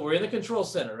 Okay, so we're in the control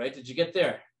center, right? Did you get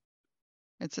there?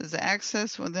 It says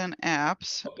access within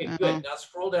apps. Okay, good. Now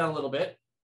scroll down a little bit.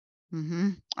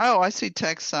 Oh, I see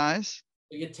text size.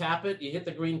 So you tap it, you hit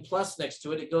the green plus next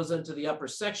to it, it goes into the upper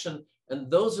section,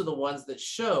 and those are the ones that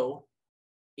show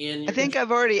in your I think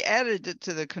I've already added it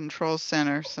to the control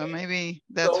center, so maybe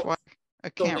that's why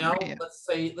I can't read it.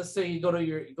 Let's say you go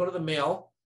to the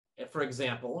mail, for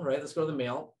example, right? Let's go to the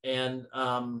mail, and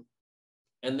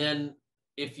then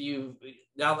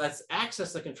now let's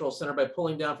access the control center by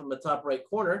pulling down from the top right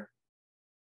corner,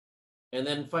 and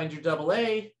then find your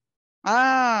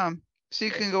AA. So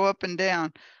you can go up and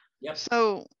down. Yep.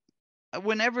 So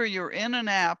whenever you're in an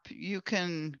app, you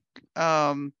can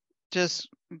just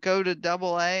go to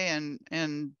AA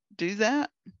and do that.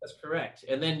 That's correct.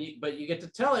 And then, but you get to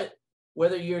tell it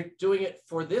whether you're doing it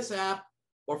for this app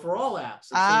or for all apps.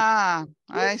 I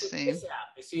see. This app.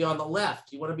 I see on the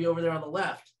left. You want to be over there on the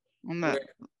left. And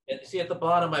you see at the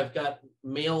bottom, I've got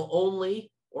mail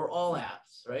only or all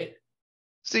apps, right?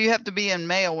 So you have to be in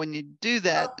mail when you do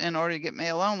that in order to get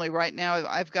mail only. Right now,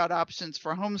 I've got options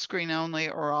for home screen only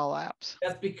or all apps.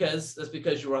 That's because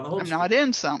you're on the home screen. I'm not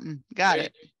in something. Got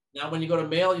it. Now, when you go to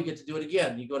mail, you get to do it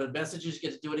again. You go to messages, you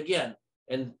get to do it again.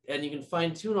 And you can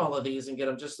fine tune all of these and get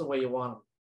them just the way you want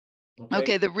them.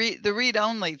 Okay, the read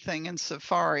only thing in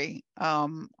Safari.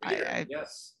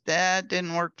 Yes. That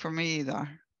didn't work for me either.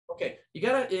 Okay,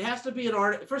 it has to be an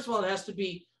art. First of all, it has to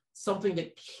be something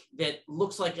that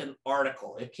looks like an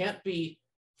article. It can't be,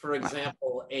 for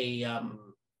example, a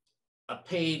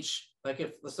page.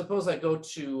 Like suppose I go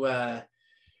to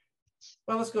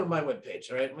well, let's go to my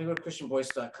webpage. All right, let me go to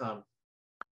christianboyce.com.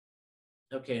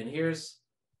 Okay, and here's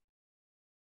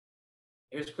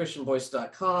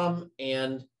christianboyce.com,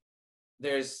 and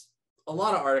there's a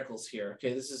lot of articles here.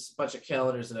 Okay, this is a bunch of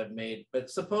calendars that I've made. But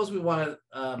suppose we want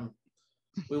to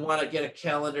get a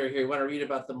calendar here. We want to read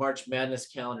about the March Madness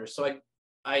calendar. So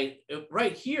I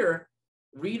right here,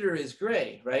 reader is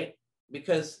gray, right?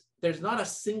 Because there's not a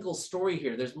single story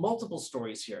here. There's multiple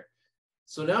stories here.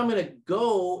 So now I'm going to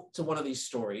go to one of these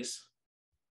stories.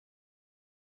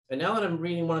 And now that I'm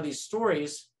reading one of these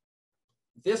stories,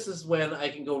 this is when I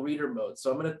can go reader mode.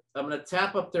 So I'm going to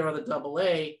tap up there on the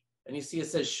AA, and you see it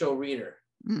says show reader.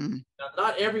 Now,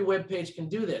 not every web page can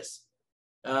do this.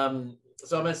 So I'm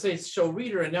going to say show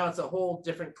reader, and now it's a whole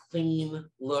different clean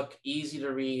look, easy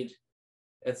to read,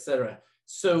 etc.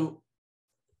 So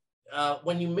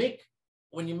when you make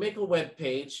a web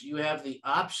page, you have the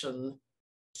option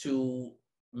to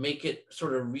make it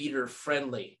sort of reader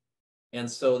friendly, and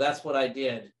so that's what I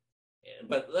did.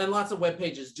 And lots of web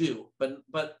pages do, but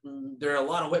there are a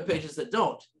lot of web pages that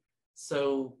don't.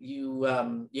 So you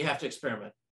have to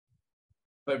experiment.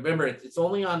 But remember, it's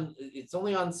only on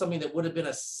something that would have been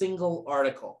a single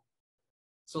article.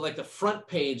 So like the front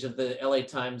page of the LA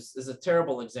Times is a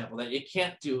terrible example that it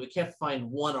can't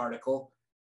find one article.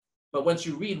 But once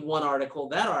you read one article,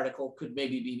 that article could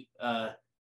maybe be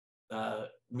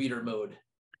reader mode.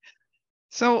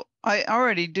 So I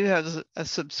already do have a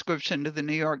subscription to the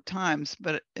New York Times,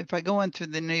 but if I go in through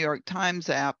the New York Times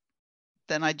app,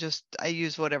 then I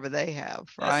use whatever they have,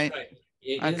 right? That's right.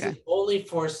 It is only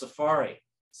for Safari.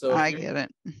 So I get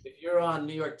it. If you're on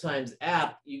New York Times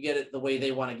app, you get it the way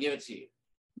they want to give it to you.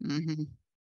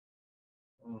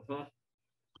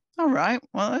 All right.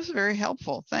 Well, that's very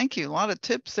helpful. Thank you. A lot of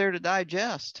tips there to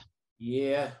digest.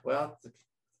 Yeah. Well,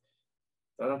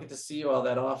 I don't get to see you all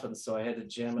that often, so I had to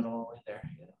jam it all in there.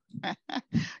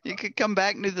 You could come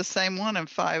back and do the same one in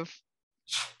 5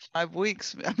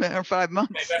 weeks or 5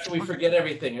 months. Maybe after we forget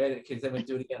everything, right? Because then we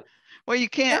do it again. Well, you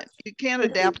can't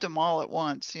adapt them all at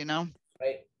once, you know.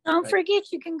 Right. Don't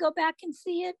forget, you can go back and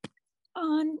see it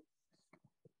on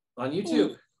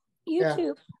YouTube.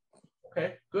 YouTube.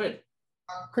 Okay, good.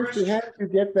 Christian, how did you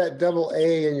get that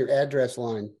AA in your address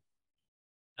line?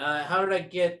 How did I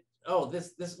get? Oh,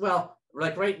 this. Well,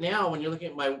 like right now, when you're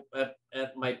looking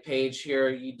at my page here,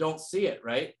 you don't see it,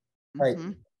 right? Right.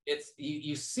 It's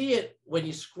you see it when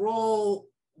you scroll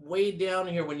way down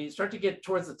here. When you start to get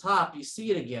towards the top, you see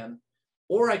it again.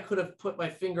 Or I could have put my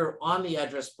finger on the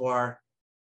address bar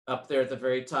up there at the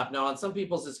very top. Now, on some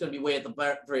people's, it's going to be way at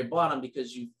the very bottom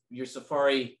because your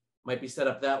Safari might be set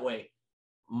up that way.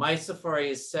 My Safari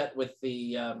is set with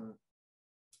the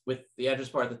address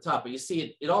bar at the top, but you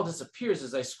see it all disappears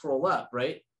as I scroll up,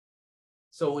 right?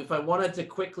 So if I wanted to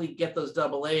quickly get those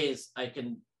AA's, I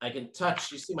can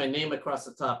touch. You see my name across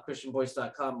the top,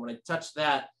 christianboyce.com. When I touch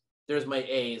that, there's my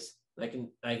A's. I can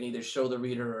either show the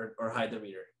reader or hide the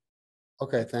reader.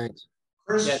 Okay, thanks.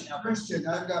 Christian,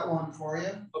 I've got one for you.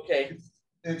 Okay.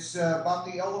 It's about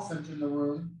the elephant in the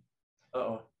room.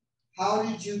 Uh-oh. How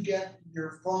did you get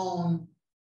your phone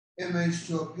image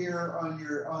to appear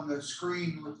on the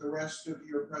screen with the rest of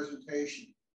your presentation?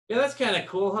 Yeah, that's kind of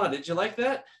cool, huh? Did you like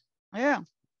that? Yeah.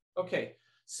 Okay.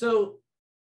 So,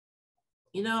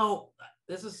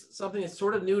 this is something that's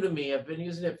sort of new to me. I've been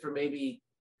using it for maybe,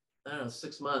 I don't know,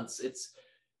 6 months.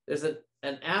 There's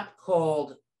an app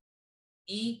called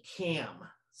eCam.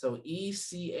 So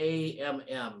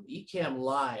ECAMM. eCam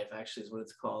Live actually is what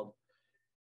it's called.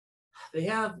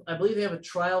 I believe they have a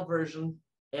trial version.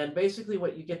 And basically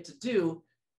what you get to do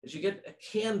is you get a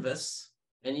canvas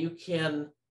and you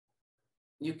can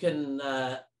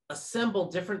assemble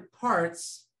different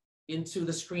parts into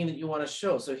the screen that you want to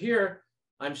show. So here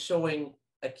I'm showing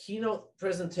a keynote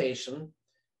presentation,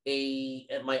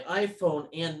 at my iPhone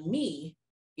and me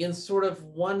in sort of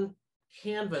one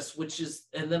canvas,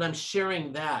 and then I'm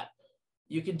sharing that.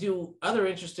 You can do other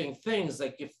interesting things.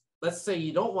 Like if, let's say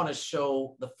you don't want to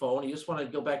show the phone, you just want to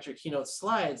go back to your keynote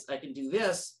slides, I can do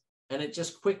this and it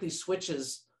just quickly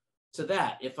switches to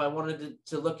that. If I wanted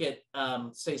to look at,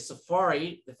 say,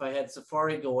 Safari, if I had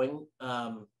Safari going,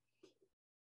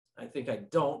 I think I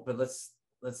don't, but let's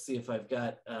see if I've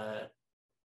got,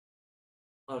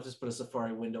 I'll just put a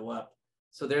Safari window up.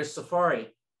 So there's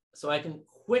Safari. So I can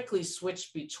quickly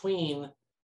switch between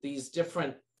these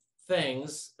different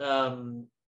things.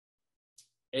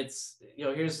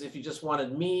 Here's if you just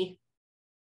wanted me.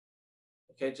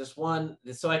 Okay, just one.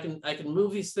 So I can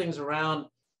move these things around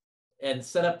and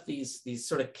set up these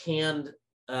sort of canned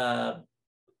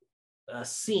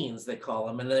scenes, they call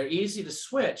them, and they're easy to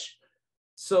switch.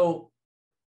 So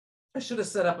I should have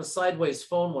set up a sideways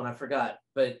phone one. I forgot,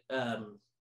 but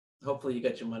hopefully you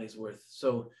got your money's worth.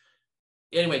 So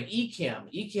anyway,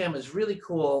 Ecamm is really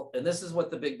cool, and this is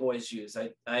what the big boys use.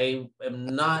 I am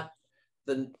not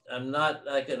I'm not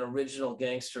like an original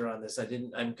gangster on this.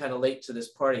 I'm kind of late to this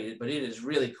party, but it is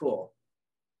really cool.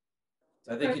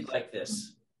 So I think you'd like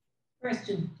this.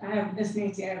 Question. Miss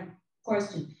Nancy, I have a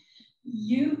question.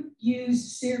 You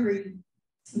used Siri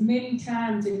many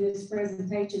times in this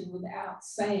presentation without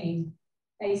saying,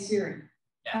 "Hey Siri."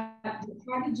 Yeah.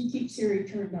 How did you keep Siri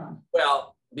turned on?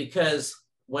 Well, because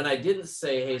when I didn't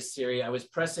say, "Hey Siri," I was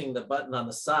pressing the button on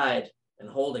the side and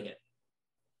holding it.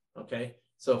 Okay.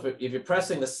 So if you're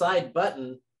pressing the side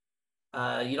button,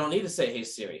 you don't need to say, "Hey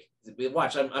Siri."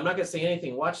 Watch. I'm not going to say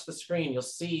anything. Watch the screen. You'll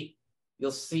see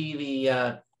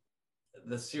the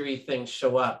Siri thing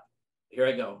show up. Here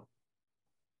I go.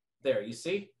 There. You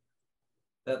see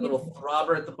that little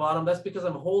throbber at the bottom? That's because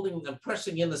I'm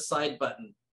pressing in the side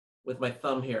button with my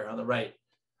thumb here on the right.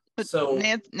 But so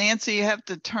Nancy, you have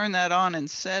to turn that on in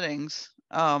settings.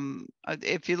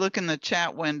 If you look in the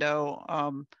chat window,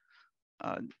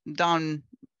 Don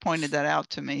pointed that out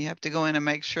to me. You have to go in and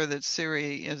make sure that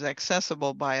Siri is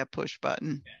accessible by a push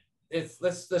button.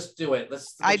 Let's do it.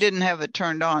 I didn't have it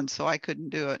turned on, so I couldn't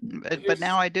do it, but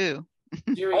now I do.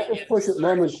 I just push it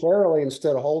momentarily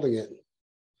instead of holding it.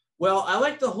 Well, I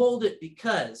like to hold it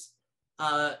because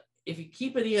if you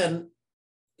keep it in,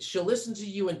 she'll listen to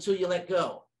you until you let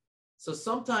go. So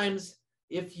sometimes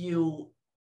if you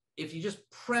just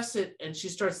press it and she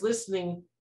starts listening,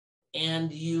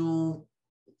 and you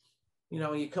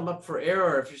come up for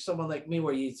error, if you're someone like me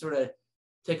where you sort of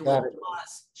take a little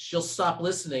pause, she'll stop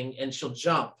listening and she'll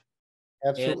jump.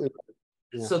 Absolutely.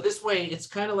 Yeah. So this way, it's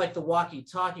kind of like the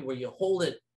walkie-talkie where you hold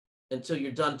it until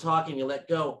you're done talking, you let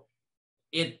go.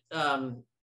 It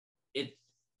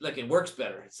works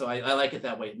better. So I like it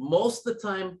that way. Most of the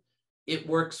time, it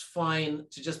works fine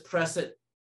to just press it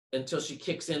until she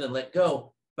kicks in and let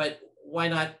go. But why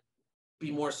not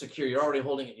be more secure? You're already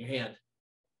holding it in your hand.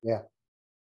 Yeah.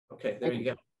 Okay, there you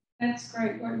go. That's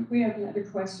great. We have another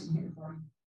question here for you.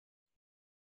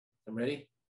 I'm ready.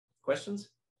 Questions?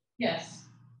 Yes.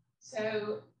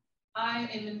 So I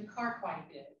am in the car quite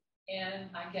a bit, and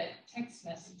I get text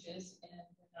messages, and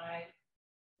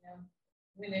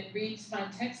when it reads my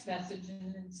text message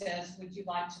and it says, "Would you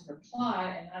like to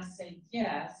reply?" and I say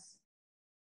yes,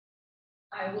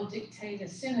 I will dictate a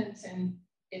sentence, and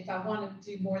if I want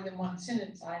to do more than one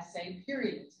sentence, I say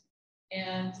period.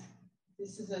 And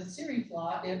this is a Siri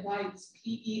flaw. It writes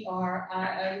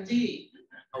PERIOD.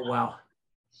 Oh, wow.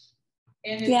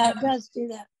 And it does do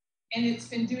that. And it's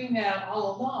been doing that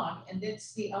all along. And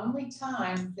it's the only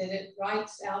time that it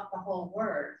writes out the whole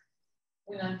word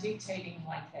when I'm dictating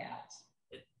like that.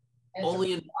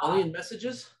 Only in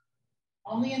messages?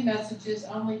 Only in messages,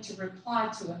 only to reply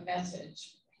to a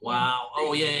message. Wow.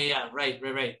 Oh, yeah. Right.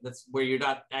 That's where you're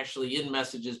not actually in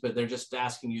messages, but they're just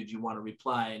asking you, do you want to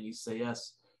reply? And you say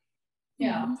yes.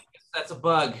 Yeah. That's a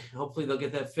bug. Hopefully they'll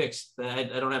get that fixed. I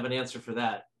don't have an answer for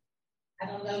that. I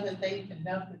don't know that they even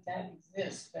know that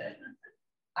exists, but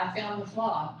I found the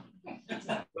flaw.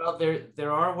 Well,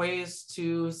 there are ways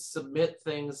to submit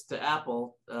things to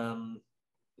Apple.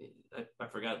 I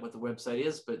forgot what the website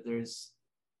is, but there's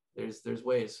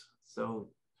ways.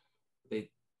 So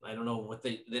I don't know what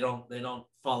they don't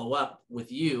follow up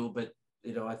with you, but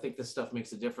I think this stuff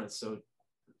makes a difference. So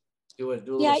do it.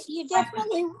 Yeah, you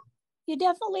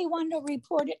definitely want to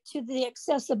report it to the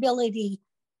accessibility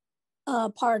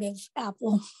part of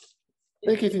Apple. I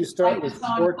think if you start with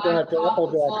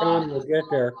support.apple.com, you'll get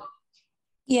there.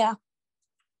 Yeah.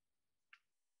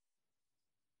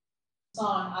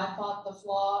 Song, I fought the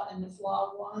flaw and the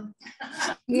flaw won.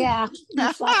 Yeah,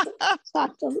 you fought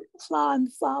the flaw and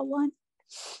the flaw won.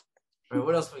 All right,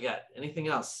 what else we got? Anything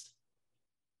else?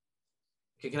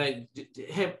 Okay,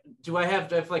 do I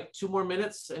have like 2 more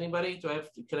minutes? Anybody? Can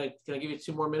I give you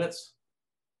 2 more minutes?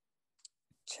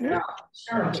 Sure.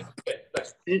 Sure.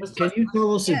 Can you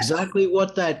tell us exactly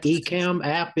what that Ecamm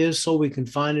app is so we can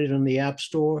find it in the App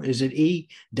Store? Is it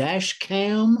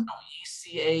E-Cam? No,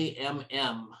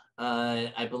 ECAMM.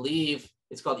 I believe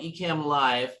it's called Ecamm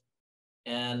Live,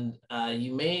 and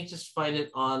you may just find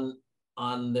it on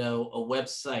a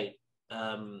website.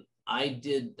 I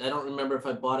don't remember if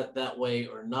I bought it that way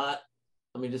or not.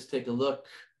 Let me just take a look.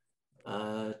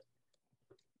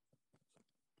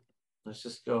 Let's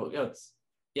just go.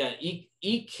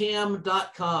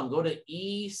 Ecamm.com. Go to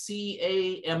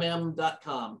ECAMM.com.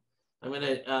 I'm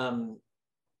gonna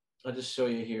I'll just show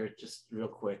you here just real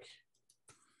quick.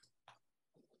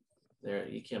 There,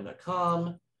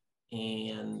 ecamm.com,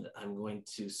 And I'm going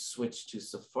to switch to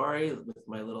Safari with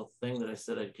my little thing that I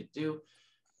said I could do.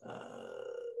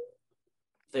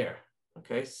 There.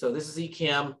 Okay, so this is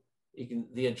eCam. You can,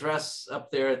 the address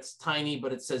up there, it's tiny,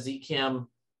 but it says ecam.com.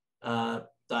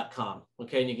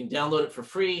 Okay, and you can download it for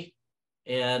free.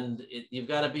 And you've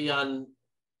got to be on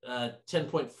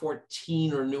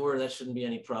 10.14 or newer. That shouldn't be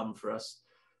any problem for us.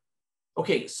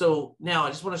 Okay, so now I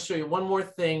just want to show you one more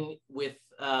thing with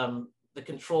the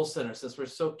control center. Since we're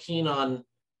so keen on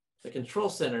the control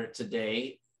center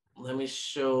today, let me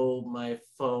show my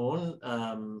phone.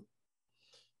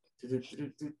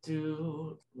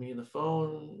 Me and the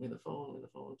phone.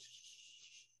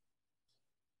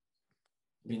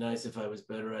 It'd be nice if I was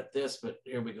better at this, but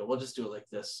here we go. We'll just do it like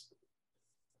this.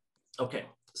 Okay,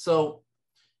 so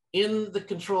in the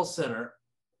control center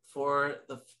for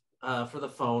the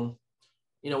phone,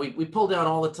 you know, we pull down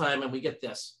all the time and we get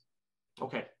this.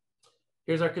 Okay,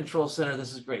 here's our control center.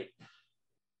 This is great.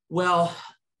 Well,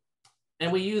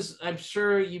 and we use, I'm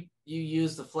sure you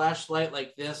use the flashlight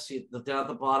like this, down at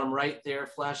the bottom right there,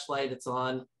 flashlight, it's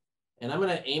on. And I'm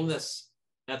gonna aim this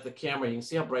at the camera. You can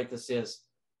see how bright this is.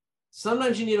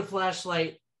 Sometimes you need a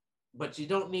flashlight, but you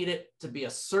don't need it to be a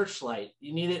searchlight.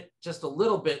 You need it just a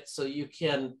little bit so you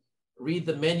can read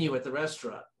the menu at the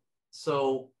restaurant.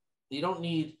 So you don't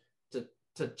need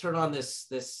to turn on this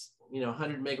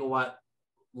 100 megawatt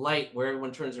light where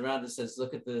everyone turns around and says,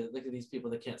 look at these people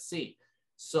that can't see.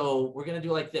 So we're gonna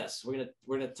do like this. We're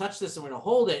gonna touch this and we're gonna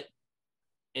hold it,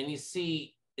 and you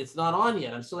see it's not on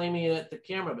yet. I'm still aiming it at the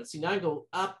camera, but see now I go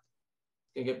up,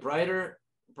 it's gonna get brighter,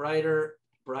 brighter,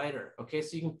 brighter. Okay,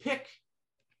 so you can pick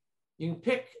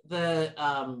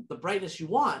the brightness you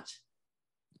want,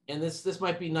 and this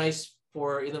might be nice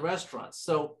for in the restaurants.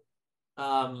 So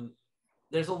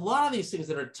there's a lot of these things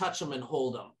that are touch them and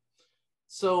hold them.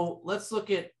 So let's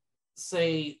look at,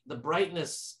 say, the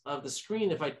brightness of the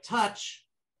screen. If I touch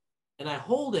and I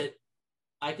hold it,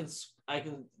 I can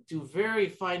do very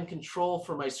fine control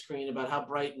for my screen about how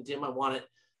bright and dim I want it.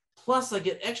 Plus I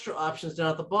get extra options down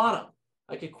at the bottom.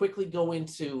 I could quickly go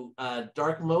into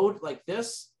dark mode like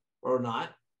this or not.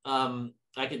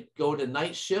 I could go to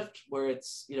night shift where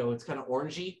it's, it's kind of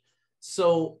orangey.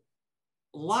 So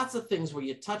lots of things where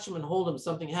you touch them and hold them,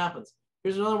 something happens.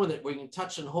 Here's another one where you can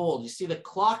touch and hold. You see the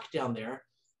clock down there.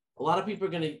 A lot of people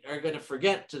are gonna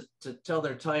forget to tell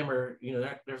their timer,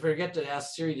 they forget to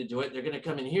ask Siri to do it. They're gonna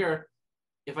come in here.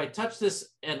 If I touch this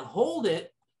and hold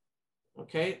it,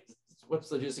 okay,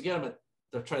 whoops, I'll do this again. I'm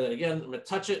gonna try that again. I'm gonna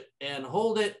touch it and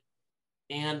hold it,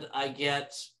 and I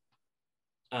get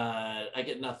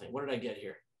nothing. What did I get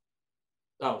here?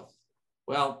 Oh,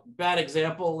 well, bad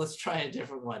example. Let's try a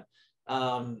different one.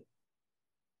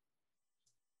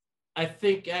 I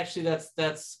think actually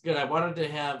that's good. I wanted to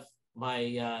have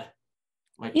my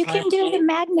my. You can do the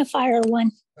magnifier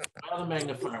one. Oh, the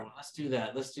magnifier one. Let's do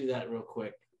that. Let's do that real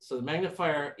quick. So the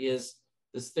magnifier is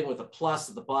this thing with a plus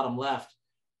at the bottom left.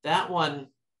 That one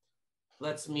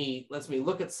lets me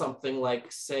look at something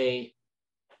like, say,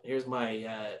 here's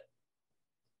my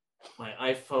my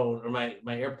iPhone or my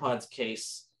AirPods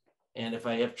case. And if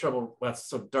I have trouble, well, it's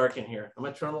so dark in here. I'm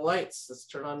gonna turn on the lights. Let's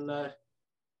turn on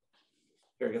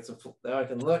here, I get some, now I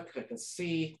can look, I can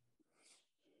see.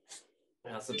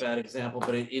 That's a bad example,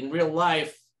 but in real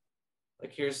life,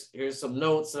 like here's some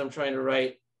notes that I'm trying to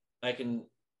write.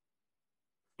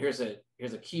 Here's a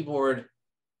keyboard.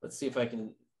 Let's see if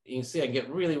you can see I can get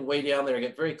really way down there, I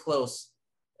get very close.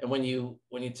 And when you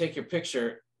take your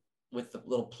picture with the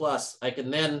little plus, I can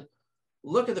then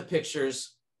look at the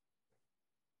pictures.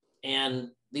 And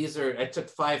I took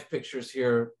 5 pictures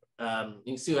here. You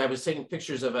can see I was taking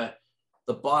pictures of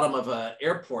the bottom of an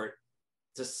airport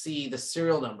to see the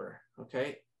serial number,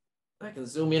 okay? I can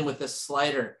zoom in with this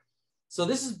slider. So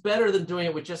this is better than doing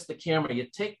it with just the camera. You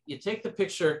take the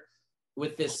picture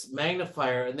with this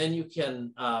magnifier, and then you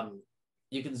can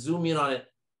zoom in on it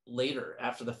later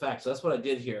after the fact. So that's what I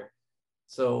did here.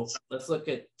 So let's look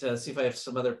at, see if I have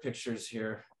some other pictures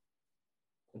here.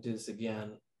 I'll do this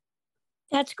again.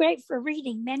 That's great for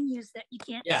reading menus that you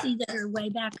can't see that are way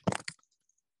back.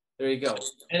 There you go.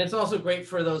 And it's also great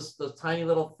for those tiny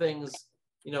little things,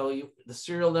 the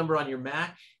serial number on your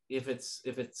Mac. If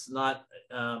it's not,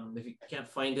 if you can't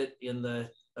find it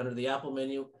under the Apple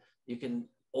menu, you can,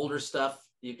 older stuff,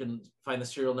 you can find the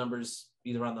serial numbers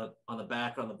either on the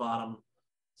back or on the bottom.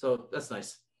 So that's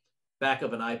nice. Back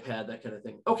of an iPad, that kind of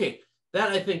thing. Okay, that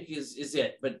I think is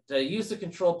it. But use the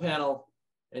control panel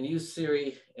and use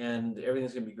Siri, and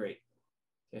everything's gonna be great.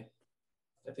 Okay,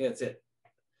 I think that's it.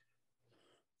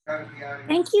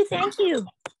 Thank you. Thank you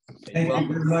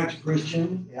very much,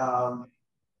 Christian.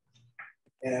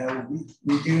 And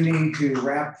we do need to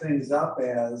wrap things up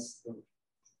as the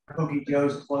Cookie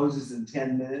Joe's closes in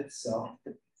 10 minutes. So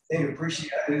they'd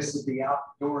appreciate us to be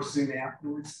outdoors soon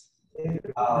afterwards.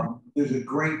 There's a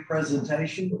great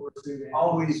presentation,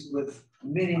 always with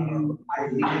many new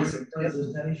ideas and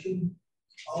presentation,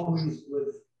 always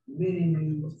with many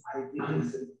new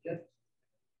ideas and tips.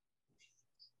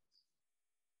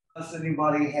 Unless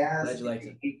anybody has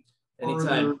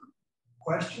anytime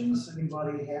questions,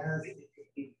 anybody has any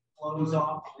close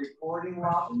off recording,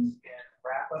 Robin, and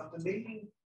wrap up the meeting.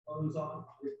 Close off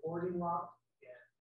recording, Robin.